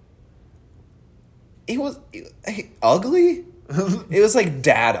 He was ugly. It was like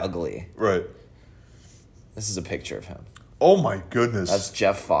dad ugly. Right. This is a picture of him. Oh my goodness. That's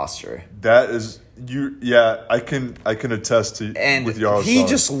Jeff Foster. That is you. Yeah, I can attest to. And with Yaroslav. he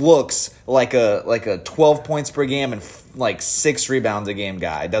just looks like a 12 points per game and like 6 rebounds a game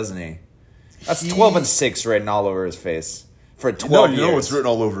guy, doesn't he? That's 12 and 6 written all over his face for 12 years. You know what's written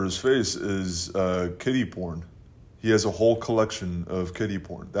all over his face is kiddie porn. He has a whole collection of kiddie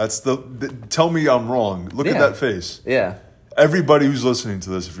porn. That's tell me I'm wrong. Look at that face. Yeah. Everybody who's listening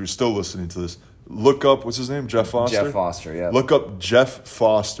to this, if you're still listening to this, look up, what's his name? Jeff Foster? Jeff Foster, yeah. Look up Jeff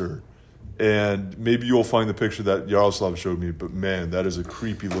Foster, and maybe you'll find the picture that Yaroslav showed me, but man, that is a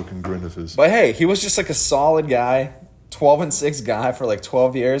creepy looking grin of his. But hey, he was just like a solid guy, 12 and 6 guy for like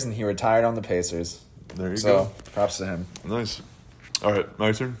 12 years, and he retired on the Pacers. There you go. Props to him. Nice. All right,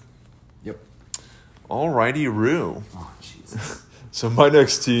 my turn? Yep. Alrighty, Roo. Oh, Jesus. So my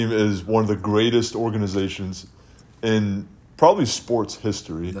next team is one of the greatest organizations in probably sports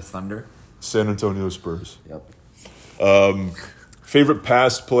history. The Thunder. San Antonio Spurs. Yep. Favorite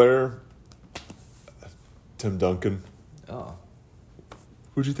past player? Tim Duncan. Oh.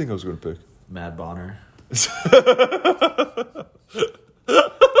 Who'd you think I was going to pick? Matt Bonner.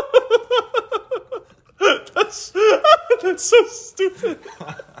 That's so stupid.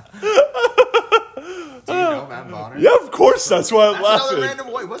 Do you know Matt Bonner? Yeah, of course. That's why I'm That's laughing. another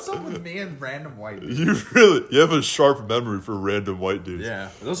random white. What's up with me and random white dudes? You have a sharp memory for random white dudes. Yeah,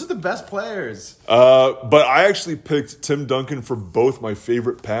 those are the best players. But I actually picked Tim Duncan for both my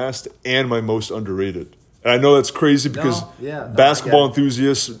favorite past and my most underrated. And I know that's crazy because basketball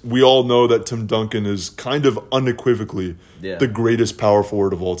enthusiasts, we all know that Tim Duncan is kind of unequivocally the greatest power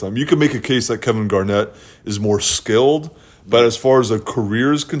forward of all time. You can make a case that Kevin Garnett is more skilled, but as far as a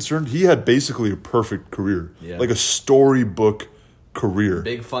career is concerned, he had basically a perfect career. Yeah. Like a storybook career.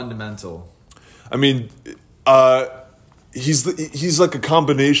 Big fundamental. I mean, he's like a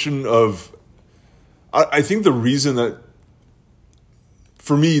combination of... I think the reason that...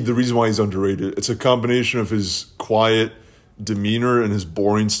 For me, the reason why he's underrated, it's a combination of his quiet demeanor and his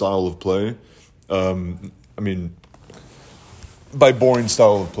boring style of play. I mean, by boring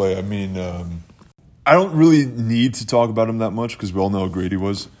style of play, I mean, I don't really need to talk about him that much because we all know how great he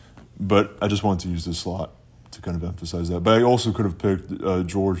was. But I just wanted to use this slot to kind of emphasize that. But I also could have picked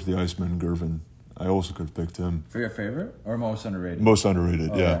George the Iceman Gervin. I also could have picked him. For your favorite or most underrated? Most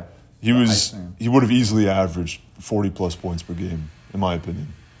underrated, yeah. He would have easily averaged 40-plus points per game, in my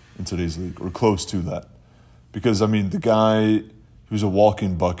opinion, in today's league, or close to that. Because, I mean, the guy, he was a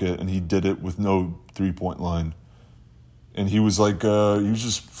walking bucket, and he did it with no three-point line. And he was like, he was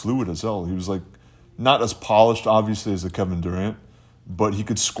just fluid as hell. He was like, not as polished, obviously, as a Kevin Durant, but he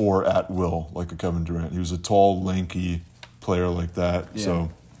could score at will like a Kevin Durant. He was a tall, lanky player like that. Yeah.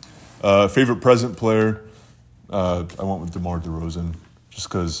 So, favorite present player, I went with DeMar DeRozan, just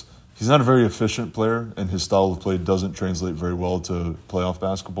because he's not a very efficient player, and his style of play doesn't translate very well to playoff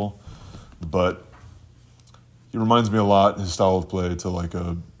basketball. But he reminds me a lot, his style of play, to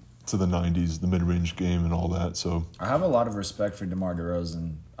the 90s, the mid-range game and all that. So I have a lot of respect for DeMar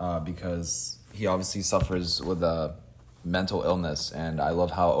DeRozan because he obviously suffers with a mental illness, and I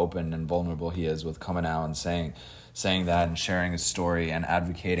love how open and vulnerable he is with coming out and saying that and sharing his story and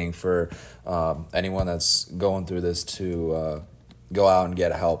advocating for anyone that's going through this to go out and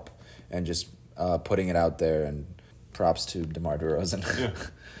get help. And just putting it out there, and props to DeMar DeRozan.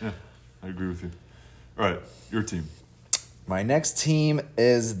 Yeah, I agree with you. All right, your team. My next team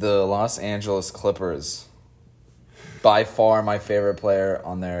is the Los Angeles Clippers. By far, my favorite player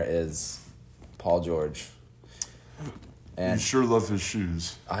on there is Paul George. And you sure love his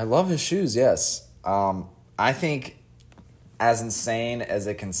shoes. I love his shoes, yes. I think, as insane as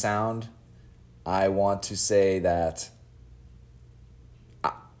it can sound, I want to say that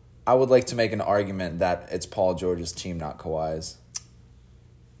I would like to make an argument that it's Paul George's team, not Kawhi's.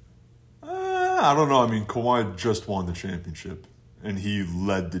 I don't know. I mean, Kawhi just won the championship, and he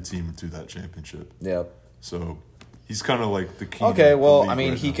led the team to that championship. Yep. So he's kind of like the king. Okay, well, I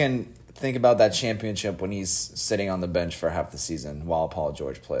mean, he can think about that championship when he's sitting on the bench for half the season while Paul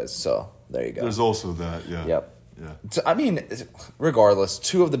George plays. So there you go. There's also that, yeah. Yep. Yeah. I mean, regardless,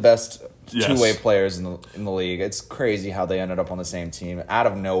 two of the best two-way players in the league. It's crazy how they ended up on the same team out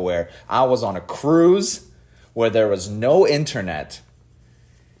of nowhere. I was on a cruise where there was no internet,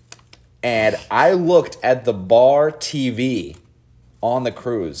 and I looked at the bar TV on the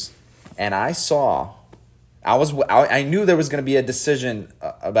cruise, and I saw. I knew there was going to be a decision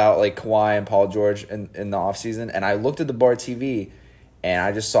about like Kawhi and Paul George in the offseason, and I looked at the bar TV. And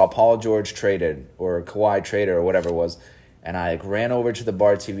I just saw Paul George traded or Kawhi traded or whatever it was. And I ran over to the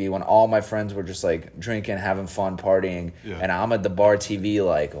bar TV when all my friends were just like drinking, having fun, partying. Yeah. And I'm at the bar TV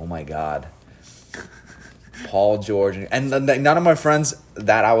like, oh my God. Paul George. And none of my friends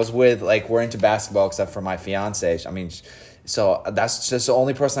that I was with like were into basketball except for my fiance. I mean, so that's just the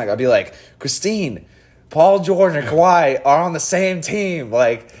only person I'd be like, Christine, Paul George and Kawhi are on the same team.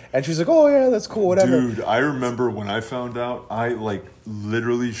 Like, and she's like, oh yeah, that's cool, whatever. Dude, I remember when I found out, I like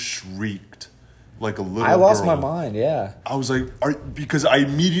literally shrieked like a little girl. I lost my mind, yeah. I was like, because I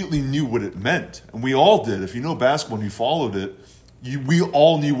immediately knew what it meant. And we all did. If you know basketball and you followed it, we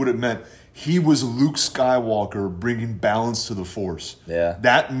all knew what it meant. He was Luke Skywalker bringing balance to the Force. Yeah.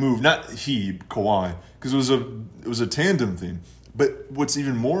 That move, not he, Kawhi, because it was a tandem thing. But what's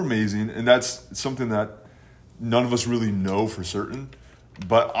even more amazing, and that's something that none of us really know for certain,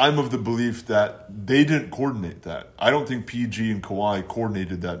 but I'm of the belief that they didn't coordinate that. I don't think PG and Kawhi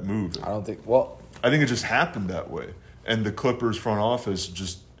coordinated that move. I think it just happened that way. And the Clippers front office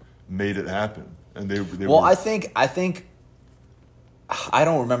just made it happen. And they I think I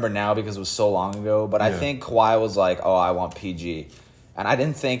don't remember now because it was so long ago, but I think Kawhi was like, oh, I want PG. And I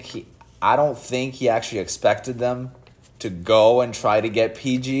don't think he actually expected them to go and try to get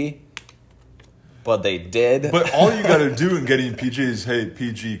PG. But they did. But all you got to do in getting PG is, hey,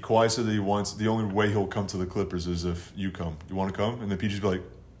 PG, Kawhi said that he wants, the only way he'll come to the Clippers is if you come. You want to come? And then PG's be like,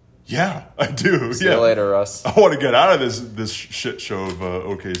 yeah, I do. See you later, Russ. I want to get out of this shit show of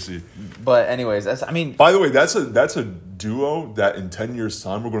OKC. But anyways, by the way, that's a duo that in 10 years'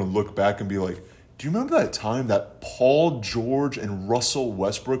 time we're going to look back and be like, do you remember that time that Paul George and Russell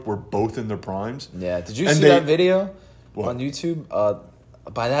Westbrook were both in their primes? Yeah. Did you see that video on YouTube?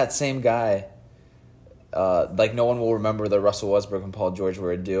 By that same guy. Like no one will remember that Russell Westbrook and Paul George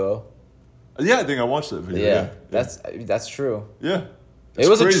were a duo. Yeah, I think I watched that video. Yeah. That's true. Yeah. It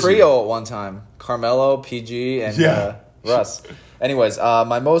was crazy. A trio at one time. Carmelo, PG, and Russ. Anyways,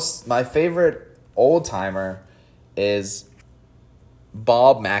 my favorite old timer is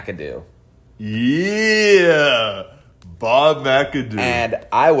Bob McAdoo. Yeah. Bob McAdoo. And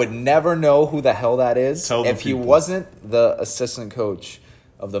I would never know who the hell that is if he wasn't the assistant coach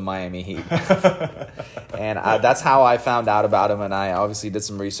of the Miami Heat. And that's how I found out about him, and I obviously did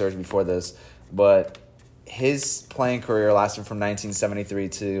some research before this. But his playing career lasted from 1973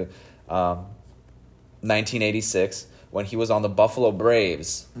 to 1986 when he was on the Buffalo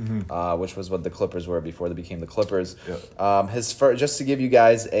Braves, which was what the Clippers were before they became the Clippers. Yep. Just to give you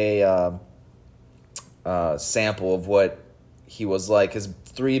guys a sample of what he was like, his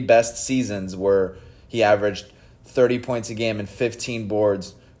 3 best seasons were he averaged 30 points a game and 15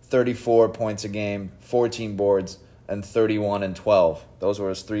 boards, 34 points a game, 14 boards, and 31 and 12. Those were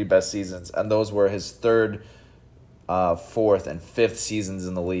his 3 best seasons, and those were his 3rd, 4th, and 5th seasons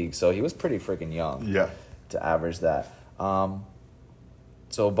in the league. So he was pretty freaking young to average that.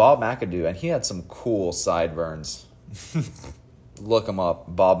 So Bob McAdoo, and he had some cool sideburns. Look him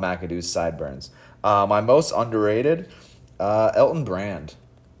up, Bob McAdoo's sideburns. My most underrated, Elton Brand,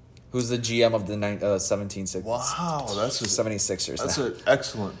 who's the GM of the 76ers. Wow, that's 76ers. That's an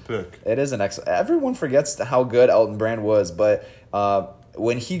excellent pick. It is an excellent. Everyone forgets how good Elton Brand was, but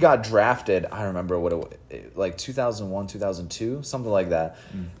when he got drafted, I remember what it was, like 2001, 2002, something like that.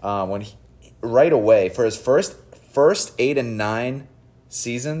 When he, right away for his first 8 and 9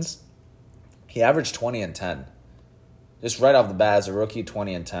 seasons, he averaged 20 and 10. Just right off the bat as a rookie,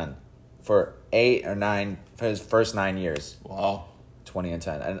 20 and 10 for 8 or 9 for his first 9 years. Wow. 20 and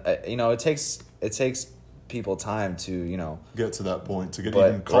 10. And it takes people time to, get to that point, to get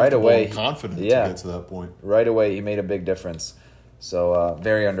even comfortable right away, and confident to get to that point. Right away, he made a big difference. So,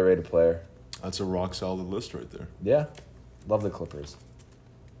 very underrated player. That's a rock solid list right there. Yeah. Love the Clippers.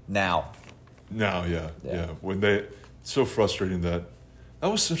 Now, yeah. When so frustrating that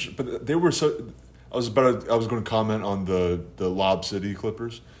was such, but they were so, I was going to comment on the Lob City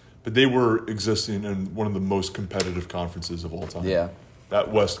Clippers, but they were existing in one of the most competitive conferences of all time. Yeah.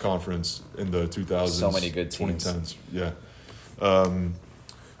 That West Conference in the 2000s. So many good teams. 2010s, yeah. All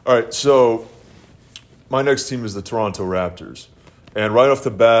right, so my next team is the Toronto Raptors. And right off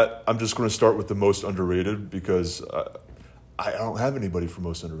the bat, I'm just going to start with the most underrated because I don't have anybody for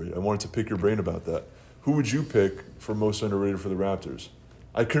most underrated. I wanted to pick your brain about that. Who would you pick for most underrated for the Raptors?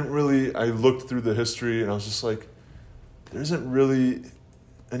 I looked through the history and I was just like, there isn't really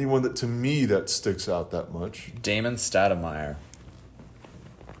anyone that, to me, that sticks out that much. Damon Stoudemire.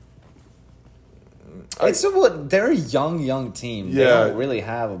 They're a young team. Yeah. They don't really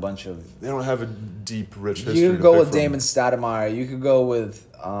have a bunch of... They don't have a deep, rich history. You could go with Damon Stoudemire. You could go with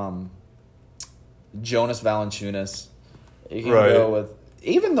Jonas Valanciunas. You can go with...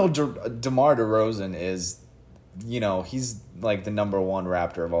 Even though DeMar DeRozan is, he's like the number 1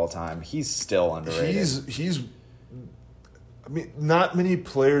 Raptor of all time, he's still underrated. Not many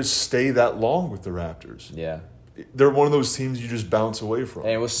players stay that long with the Raptors. Yeah. They're one of those teams you just bounce away from.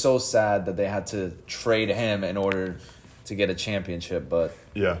 And it was so sad that they had to trade him in order to get a championship, but...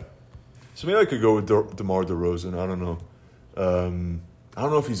 Yeah. So maybe I could go with DeMar DeRozan. I don't know. I don't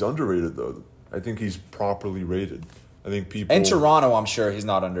know if he's underrated, though. I think he's properly rated. I think people... In Toronto, I'm sure he's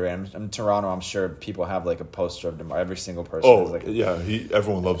not underrated. In Toronto, I'm sure people have like a poster of DeMar. Every single person.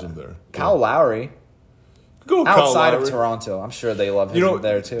 Everyone loves him there. Kyle Lowry. Go outside of Toronto, I'm sure they love him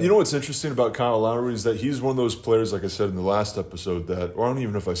there too. You know what's interesting about Kyle Lowry is that he's one of those players, like I said in the last episode, or I don't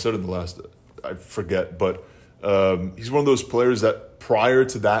even know if I said it in the last, I forget, but he's one of those players that prior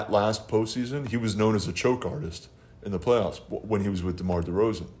to that last postseason, he was known as a choke artist in the playoffs when he was with DeMar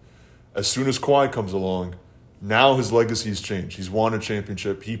DeRozan. As soon as Kawhi comes along, now his legacy's changed. He's won a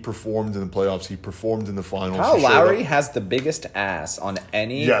championship. He performed in the playoffs. He performed in the finals. Kyle Lowry has the biggest ass on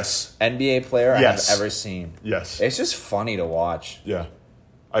any NBA player I've ever seen. Yes. It's just funny to watch. Yeah.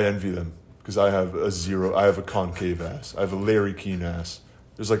 I envy them because I have a concave ass. I have a Larry Keane ass.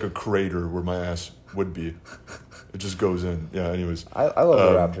 There's like a crater where my ass would be. It just goes in. Yeah, anyways. I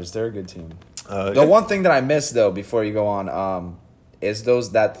love the Raptors. They're a good team. The one thing that I missed though before you go on is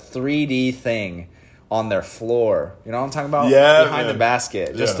that 3D thing on their floor. You know what I'm talking about? Yeah, behind the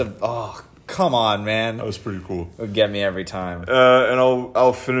basket. Come on, man. That was pretty cool. It would get me every time. And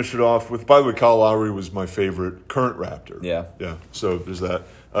I'll finish it off with. By the way, Kyle Lowry was my favorite current Raptor. Yeah. So there's that.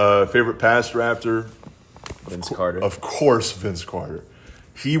 Favorite past Raptor. Vince Carter. Of course, Vince Carter.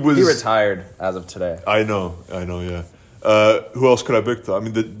 He retired as of today. I know. Yeah. Who else could I pick? I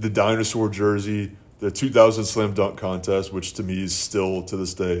mean, the dinosaur jersey, the 2000 slam dunk contest, which to me is still to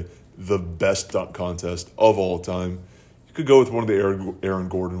this day the best dunk contest of all time. You could go with one of the Aaron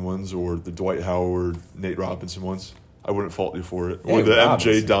Gordon ones or the Dwight Howard, Nate Robinson ones. I wouldn't fault you for it. Or the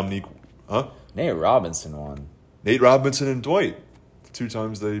MJ Dominique. Huh? Nate Robinson won. Nate Robinson and Dwight. The 2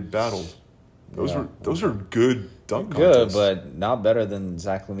 times they battled. Those were good dunk contests. Good, but not better than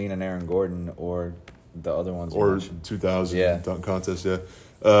Zach LaVine and Aaron Gordon or the other ones. Or 2000 dunk contest, yeah.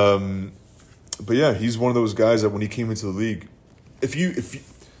 But yeah, he's one of those guys that when he came into the league, if you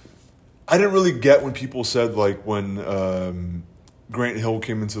I didn't really get when people said like when Grant Hill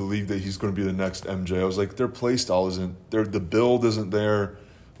came into the league that he's going to be the next MJ. I was like, their play style isn't there, the build isn't there,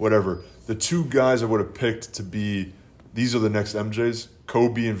 whatever. The 2 guys I would have picked to be these are the next MJs,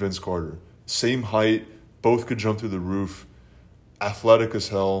 Kobe and Vince Carter. Same height, both could jump through the roof, athletic as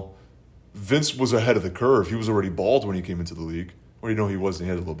hell. Vince was ahead of the curve. He was already bald when he came into the league. Well, you know he wasn't. He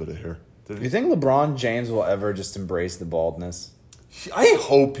had a little bit of hair. You think LeBron James will ever just embrace the baldness? I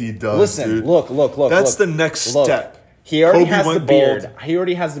hope he does. Listen, dude. look. That's the next step. He already Kobe has the went beard. bald. He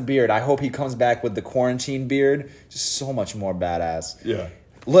already has the beard. I hope he comes back with the quarantine beard. Just so much more badass. Yeah.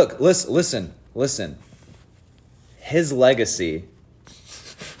 Look, listen. His legacy.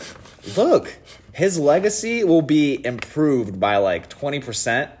 Look. His legacy will be improved by like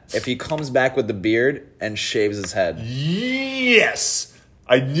 20% if he comes back with the beard and shaves his head. Yes!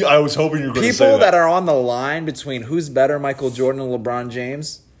 I was hoping you were going to say that. People that are on the line between who's better, Michael Jordan and LeBron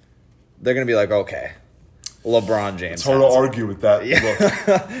James, they're going to be like, okay, LeBron James. It's hard to argue with that look.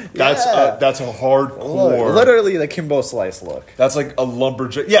 That's a hardcore. Look, literally the Kimbo Slice look. That's like a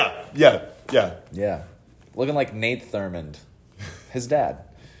lumberjack. Yeah. Looking like Nate Thurmond. His dad.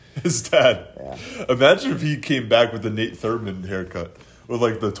 His dad. Yeah. Imagine if he came back with the Nate Thurmond haircut. With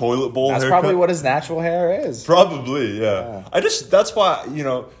like the toilet bowl That's haircut. probably what his natural hair is. Probably, yeah. That's why,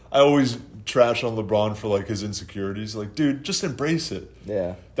 I always trash on LeBron for like his insecurities. Like, dude, just embrace it.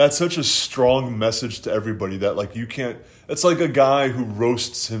 Yeah. That's such a strong message to everybody that like you can't, it's like a guy who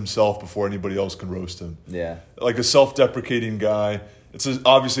roasts himself before anybody else can roast him. Yeah. Like a self-deprecating guy. It's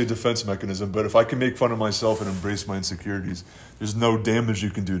obviously a defense mechanism, but if I can make fun of myself and embrace my insecurities, there's no damage you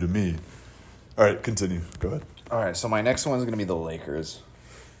can do to me. All right, continue. Go ahead. All right, so my next one is going to be the Lakers.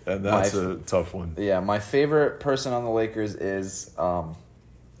 And that's a tough one. Yeah, my favorite person on the Lakers is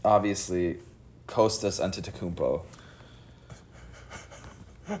obviously Kostas Antetokounmpo.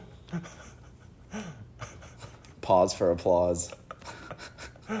 Pause for applause.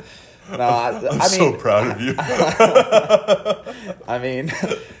 No, I'm so proud of you. I mean,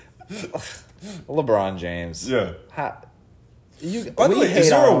 LeBron James. Yeah. By the way, is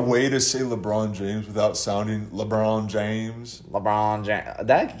there a way to say LeBron James without sounding LeBron James? LeBron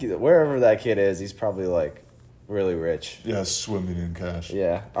James. Wherever that kid is, he's probably like really rich. Yeah, swimming in cash.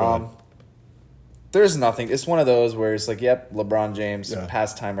 Yeah. There's nothing. It's one of those where it's like, yep, LeBron James,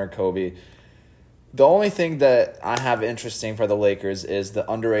 past-timer Kobe. The only thing that I have interesting for the Lakers is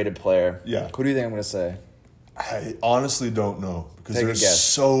the underrated player. Yeah. Who do you think I'm going to say? I honestly don't know because Take a there's guess.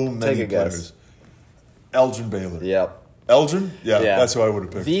 so many Take a players. guess. Elgin Baylor. Yep. Elgin? Yeah, that's who I would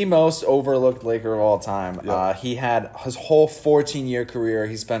have picked. The most overlooked Laker of all time. Yep. He had his whole 14-year career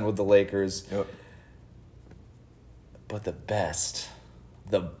he spent with the Lakers. Yep. But the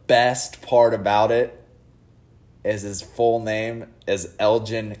best part about it is his full name is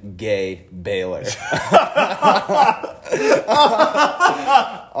Elgin Gay Baylor.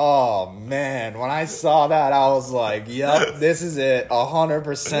 Oh, man. When I saw that, I was like, yep, this is it.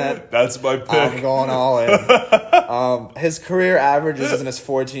 100%. That's my pick. I'm going all in. His career averages in his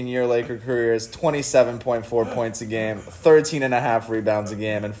 14-year Laker career is 27.4 points a game, 13.5 rebounds a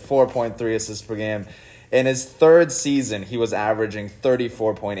game, and 4.3 assists per game. In his third season, he was averaging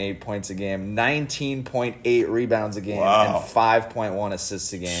 34.8 points a game, 19.8 rebounds a game, and 5.1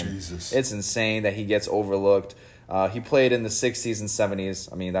 assists a game. Jesus. It's insane that he gets overlooked. He played in the 60s and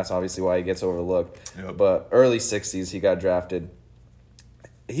 70s. I mean, that's obviously why he gets overlooked. Yep. But early 60s, he got drafted.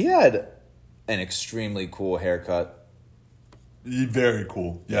 He had an extremely cool haircut. Very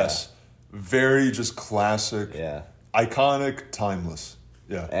cool. Yes. Very just classic. Yeah. Iconic, timeless.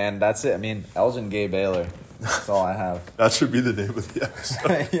 Yeah. And that's it. I mean, Elgin Gay Baylor. That's all I have. That should be the name of the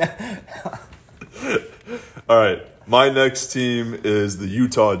episode. Yeah. All right. My next team is the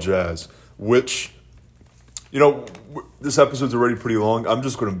Utah Jazz, which, this episode's already pretty long. I'm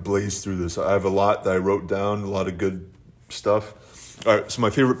just going to blaze through this. I have a lot that I wrote down, a lot of good stuff. All right. So my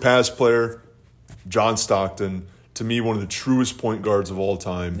favorite pass player, John Stockton. To me, one of the truest point guards of all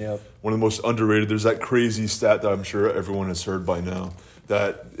time. Yep. One of the most underrated. There's that crazy stat that I'm sure everyone has heard by now,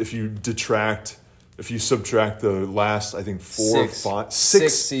 that if you subtract the last, I think,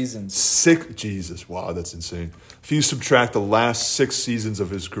 six seasons. Jesus, wow, that's insane. If you subtract the last 6 seasons of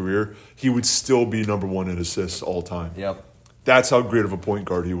his career, he would still be number 1 in assists all time. Yep. That's how great of a point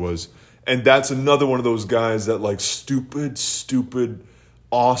guard he was. And that's another one of those guys that, like, stupid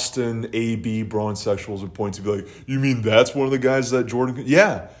Austin AB bronsexuals would point to, be like, you mean that's one of the guys that Jordan...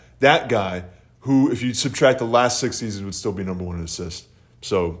 Yeah, that guy who, if you subtract the last 6 seasons, would still be number 1 in assists.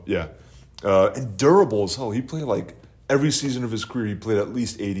 So, yeah. And durable as hell. He played, like, every season of his career, he played at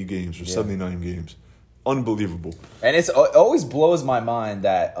least 80 games or 79 games. Unbelievable. And it always blows my mind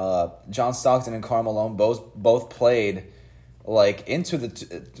that John Stockton and Karl Malone both played, like, into the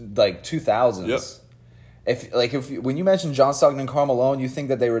 2000s. Yep. When you mention John Stockton and Karl Malone, you think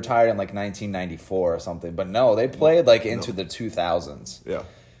that they retired in like 1994 or something, but no, they played into the 2000s. Yeah,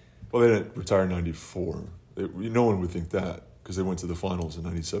 well, they didn't retire in '94. No one would think that because they went to the finals in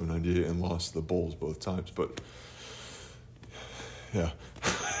 '97, '98 and lost to the Bulls both times. But yeah,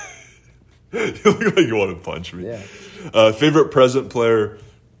 you look like you want to punch me. Yeah. Favorite present player,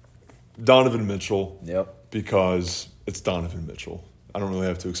 Donovan Mitchell. Yep. Because it's Donovan Mitchell. I don't really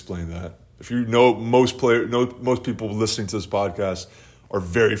have to explain that. If you know most people listening to this podcast are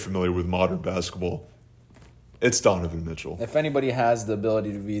very familiar with modern basketball, it's Donovan Mitchell. If anybody has the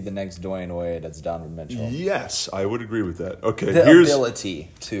ability to be the next Dwayne Wade, it's Donovan Mitchell. Yes, I would agree with that. Okay, the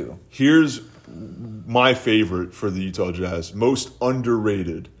ability too. Here's my favorite for the Utah Jazz, most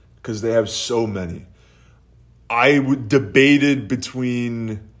underrated because they have so many. I debated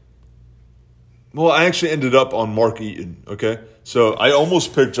between. Well, I actually ended up on Mark Eaton, okay? So I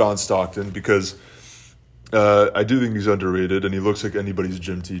almost picked John Stockton because I do think he's underrated and he looks like anybody's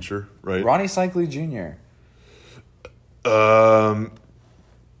gym teacher, right? Ronnie Cycli Jr.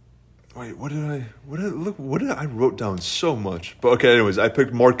 Wait, what did I wrote down so much. But okay, anyways, I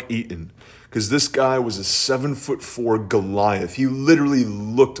picked Mark Eaton because this guy was a 7'4" Goliath. He literally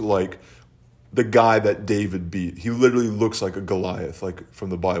looked like the guy that David beat. He literally looks like a Goliath, like from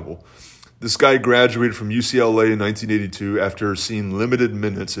the Bible. This guy graduated from UCLA in 1982 after seeing limited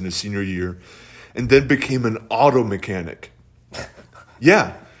minutes in his senior year and then became an auto mechanic.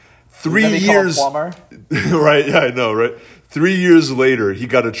 Yeah. 3 years. Plumber? Right, yeah, I know, right? 3 years later, he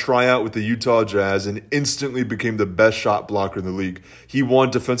got a tryout with the Utah Jazz and instantly became the best shot blocker in the league. He won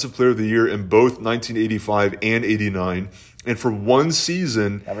Defensive Player of the Year in both 1985 and 89. And for one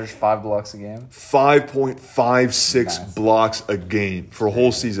season, averaged 5 blocks a game. 5.56 blocks a game for a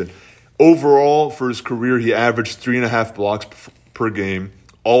whole season. Overall, for his career, he averaged 3.5 blocks per game,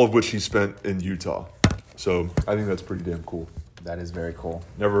 all of which he spent in Utah. So I think that's pretty damn cool. That is very cool.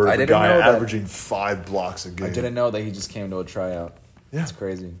 Never heard of a guy averaging 5 blocks a game. I didn't know that he just came to a tryout. Yeah. That's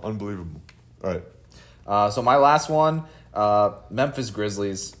crazy. Unbelievable. All right. So my last one, Memphis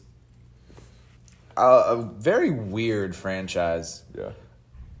Grizzlies. A very weird franchise. Yeah.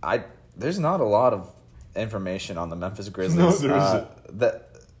 There's not a lot of information on the Memphis Grizzlies. No, there isn't.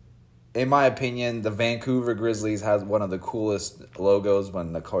 In my opinion, the Vancouver Grizzlies has one of the coolest logos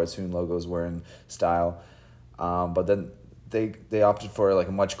when the cartoon logos were in style. But then they opted for like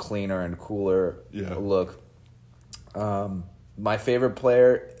a much cleaner and cooler look. My favorite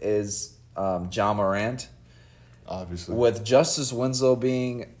player is Ja Morant. Obviously. With Justice Winslow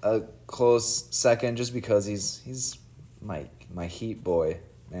being a close second just because he's my Heat boy,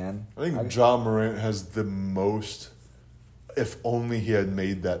 man. I think Ja Morant has the most... If only he had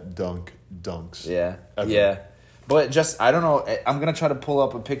made that dunks. Yeah, ever. Yeah. But I don't know. I'm going to try to pull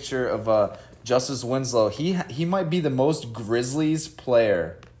up a picture of Justice Winslow. He might be the most Grizzlies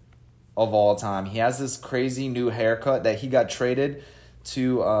player of all time. He has this crazy new haircut that he got traded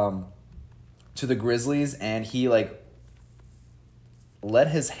to the Grizzlies, and he like let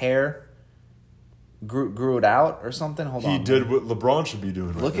his hair grew it out or something. Hold on. He did what LeBron should be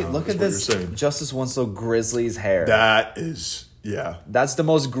doing. Look at this Justice Winslow Grizzlies hair. That is, yeah. That's the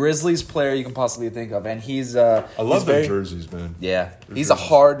most Grizzlies player you can possibly think of, and he's. I love their jerseys, man. Yeah, he's a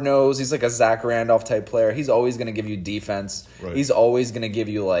hard nose. He's like a Zach Randolph type player. He's always going to give you defense. Right. He's always going to give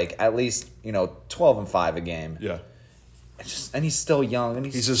you like at least 12 and 5 a game. Yeah. And he's still young, and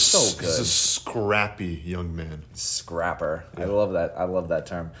he's so good. He's a scrappy young man. Scrapper. Yeah. I love that. I love that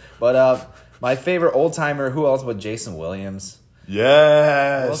term. But my favorite old timer. Who else but Jason Williams?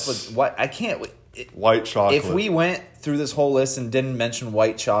 Yes. What I can't. White chocolate. If we went through this whole list and didn't mention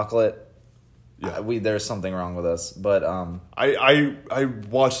white chocolate, there's something wrong with us. But I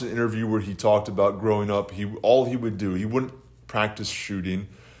watched an interview where he talked about growing up. All he would do, he wouldn't practice shooting.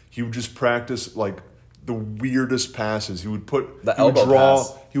 He would just practice like the weirdest passes. He would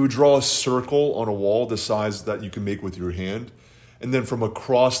draw a circle on a wall the size that you can make with your hand, and then from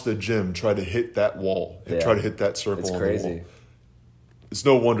across the gym try to hit that wall and try to hit that circle. It's crazy. The wall. It's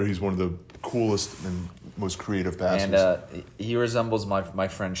no wonder he's one of the coolest and most creative passers. And he resembles my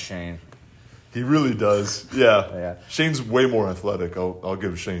friend Shane. He really does. Yeah. Shane's way more athletic. I'll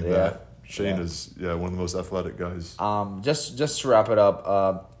give Shane that. Shane is one of the most athletic guys. Just to wrap it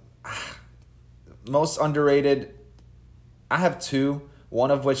up, most underrated. I have two. One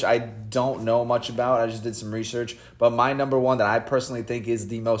of which I don't know much about. I just did some research. But my number one that I personally think is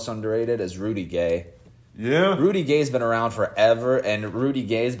the most underrated is Rudy Gay. Yeah. Rudy Gay's been around forever, and Rudy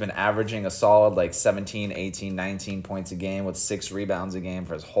Gay's been averaging a solid like 17, 18, 19 points a game with 6 rebounds a game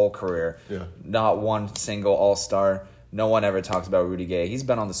for his whole career. Yeah. Not one single All-Star. No one ever talks about Rudy Gay. He's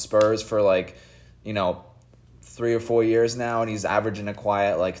been on the Spurs for 3 or 4 years now, and he's averaging a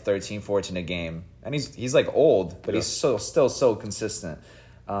quiet 13, 14 a game. And he's like old, but he's still so consistent.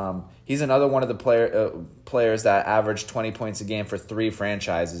 He's another one of the players that averaged 20 points a game for 3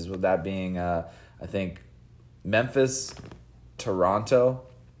 franchises, with that being I think Memphis, Toronto,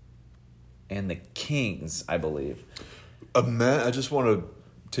 and the Kings, I believe. I just want to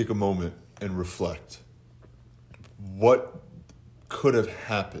take a moment and reflect. What could have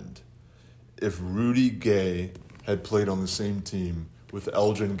happened if Rudy Gay had played on the same team with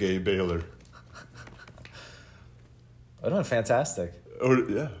Elgin Gay Baylor? It would have been fantastic. It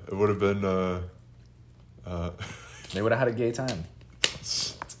would have been... They would have had a gay time.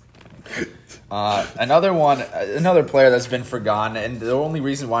 Another player that's been forgotten, and the only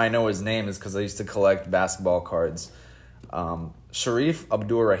reason why I know his name is because I used to collect basketball cards. Sharif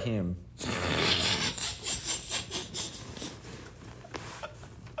Abdur-Rahim.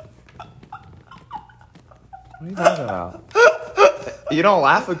 What are you talking about? You don't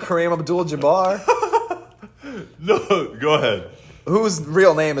laugh at Kareem Abdul-Jabbar? No, go ahead. Whose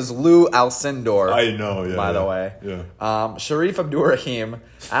real name is Lou Alcindor. I know, yeah. By the way. Yeah. Sharif Abdur-Rahim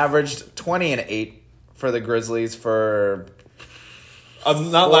averaged 20 and 8 for the Grizzlies for...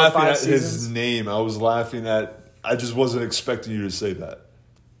 I'm not laughing at his name. I was laughing at... I just wasn't expecting you to say that.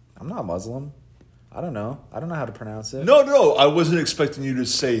 I'm not Muslim. I don't know. I don't know how to pronounce it. No. I wasn't expecting you to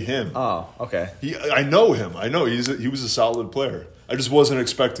say him. Oh, okay. I know him. I know. He was a solid player. I just wasn't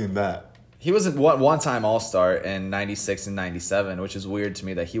expecting that. He was a one-time All-Star in 96 and 97, which is weird to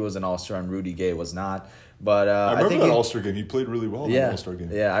me that he was an All-Star and Rudy Gay was not. But I remember that All-Star game. He played really well in the All-Star game.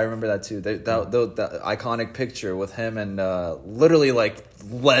 Yeah, I remember that too. The iconic picture with him and literally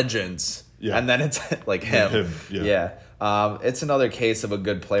legends. Yeah. And then it's him. Yeah. It's another case of a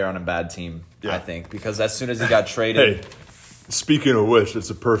good player on a bad team, I think, because as soon as he got traded... Hey, speaking of which,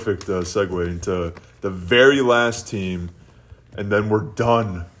 it's a perfect segue into the very last team, and then we're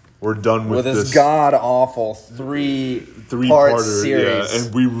done. We're done with this god-awful three-part series. Yeah,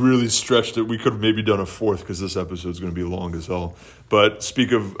 and we really stretched it. We could have maybe done a fourth because this episode is going to be long as hell. But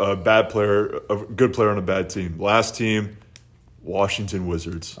speak of a good player on a bad team. Last team, Washington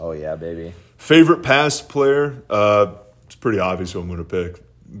Wizards. Oh, yeah, baby. Favorite past player? It's pretty obvious who I'm going to pick.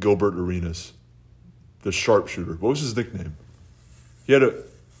 Gilbert Arenas, the sharpshooter. What was his nickname? He had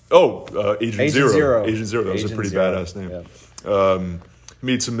Agent Zero. Agent Zero. That was a pretty badass name. Yeah.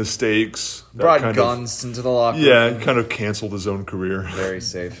 Made some mistakes. Brought guns into the locker room. Yeah, and kind of canceled his own career. Very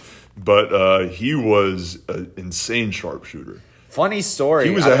safe. But he was an insane sharpshooter. Funny story.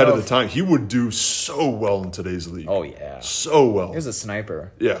 He was ahead of the time. He would do so well in today's league. Oh, yeah. So well. He was a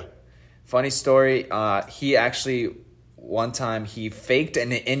sniper. Yeah. Funny story. He actually, one time, he faked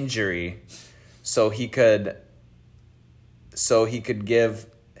an injury so he could give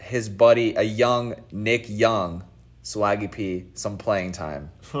his buddy, a young Nick Young, Swaggy P, some playing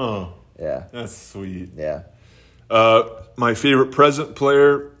time. Huh. Yeah. That's sweet. Yeah. My favorite present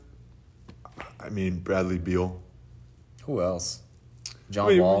player, Bradley Beal. Who else?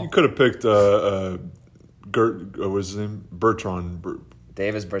 John Wall. You could have picked what was his name?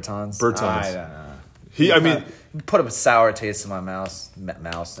 Davis Bertans. Put a sour taste in my mouth.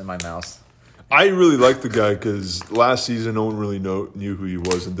 I really like the guy because last season no one really knew who he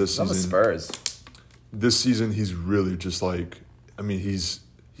was, and this season Spurs. This season he's really just he's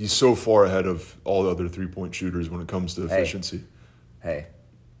so far ahead of all the other 3-point shooters when it comes to efficiency. Hey.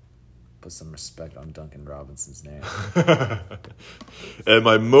 Put some respect on Duncan Robinson's name. And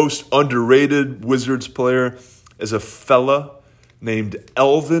my most underrated Wizards player is a fella named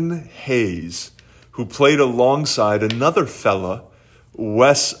Elvin Hayes. who played alongside another fella,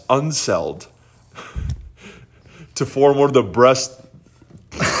 Wes Unseld, to form one of the breast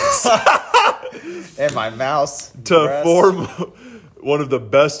And my mouse. form one of the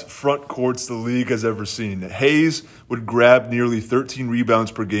best front courts the league has ever seen. Hayes would grab nearly 13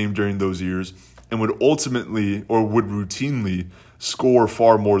 rebounds per game during those years and would routinely score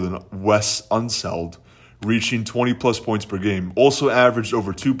far more than Wes Unseld, reaching 20-plus points per game. Also averaged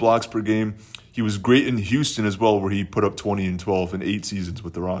over 2 blocks per game. He was great in Houston as well, where he put up 20 and 12 in 8 seasons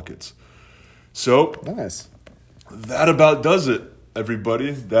with the Rockets. So, Nice. that about does it,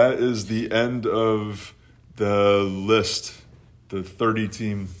 everybody. That is the end of the list, the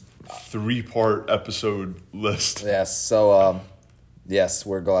 30-team, 3-part episode list. Yes. So, yes,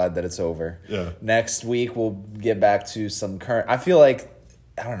 we're glad that it's over. Yeah. Next week we'll get back to some current. I feel like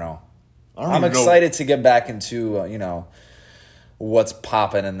I don't know. I'm even know. excited to get back into what's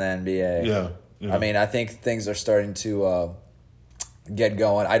popping in the NBA. Yeah. I mean, I think things are starting to get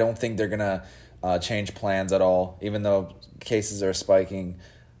going. I don't think they're gonna change plans at all, even though cases are spiking.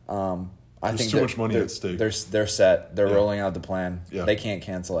 I There's think too much money at stake. They're set. They're rolling out the plan. Yeah. They can't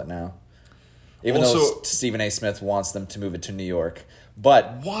cancel it now. Even Also, though Stephen A. Smith wants them to move it to New York.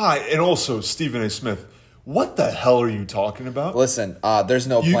 But why? And also, Stephen A. Smith, what the hell are you talking about? listen, there's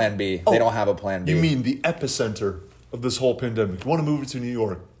no plan B. They don't have a plan B. You mean the epicenter of this whole pandemic? You want to move it to New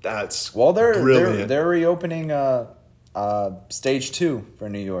York? That's they're brilliant. they're reopening stage 2 for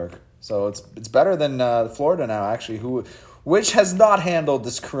New York. So it's better than Florida now, actually, which has not handled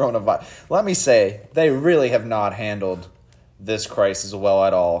this coronavirus. Let me say, they really have not handled this crisis well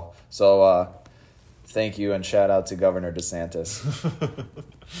at all. So thank you and shout out to Governor DeSantis.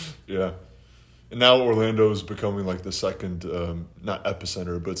 Yeah. And now Orlando is becoming like the second, not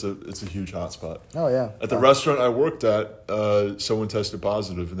epicenter, but it's a huge hotspot. Oh, yeah. At the restaurant I worked at, someone tested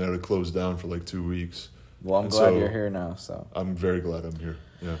positive and they had to close down for like 2 weeks. Well, I'm glad you're here now. So I'm very glad I'm here.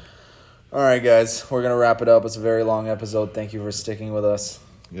 Yeah. all right, guys, we're going to wrap it up. It's a very long episode. Thank you for sticking with us.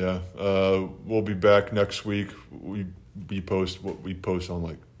 Yeah. We'll be back next week. We post on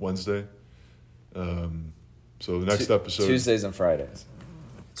like Wednesday. So the next episode. Tuesdays and Fridays.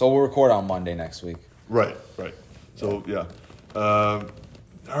 So we'll record on Monday next week. Right. So, yeah. All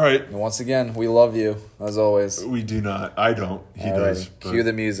right. And once again, we love you, as always. We do not. I don't. He Alrighty. does. Cue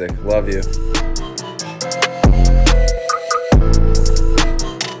the music. Love you.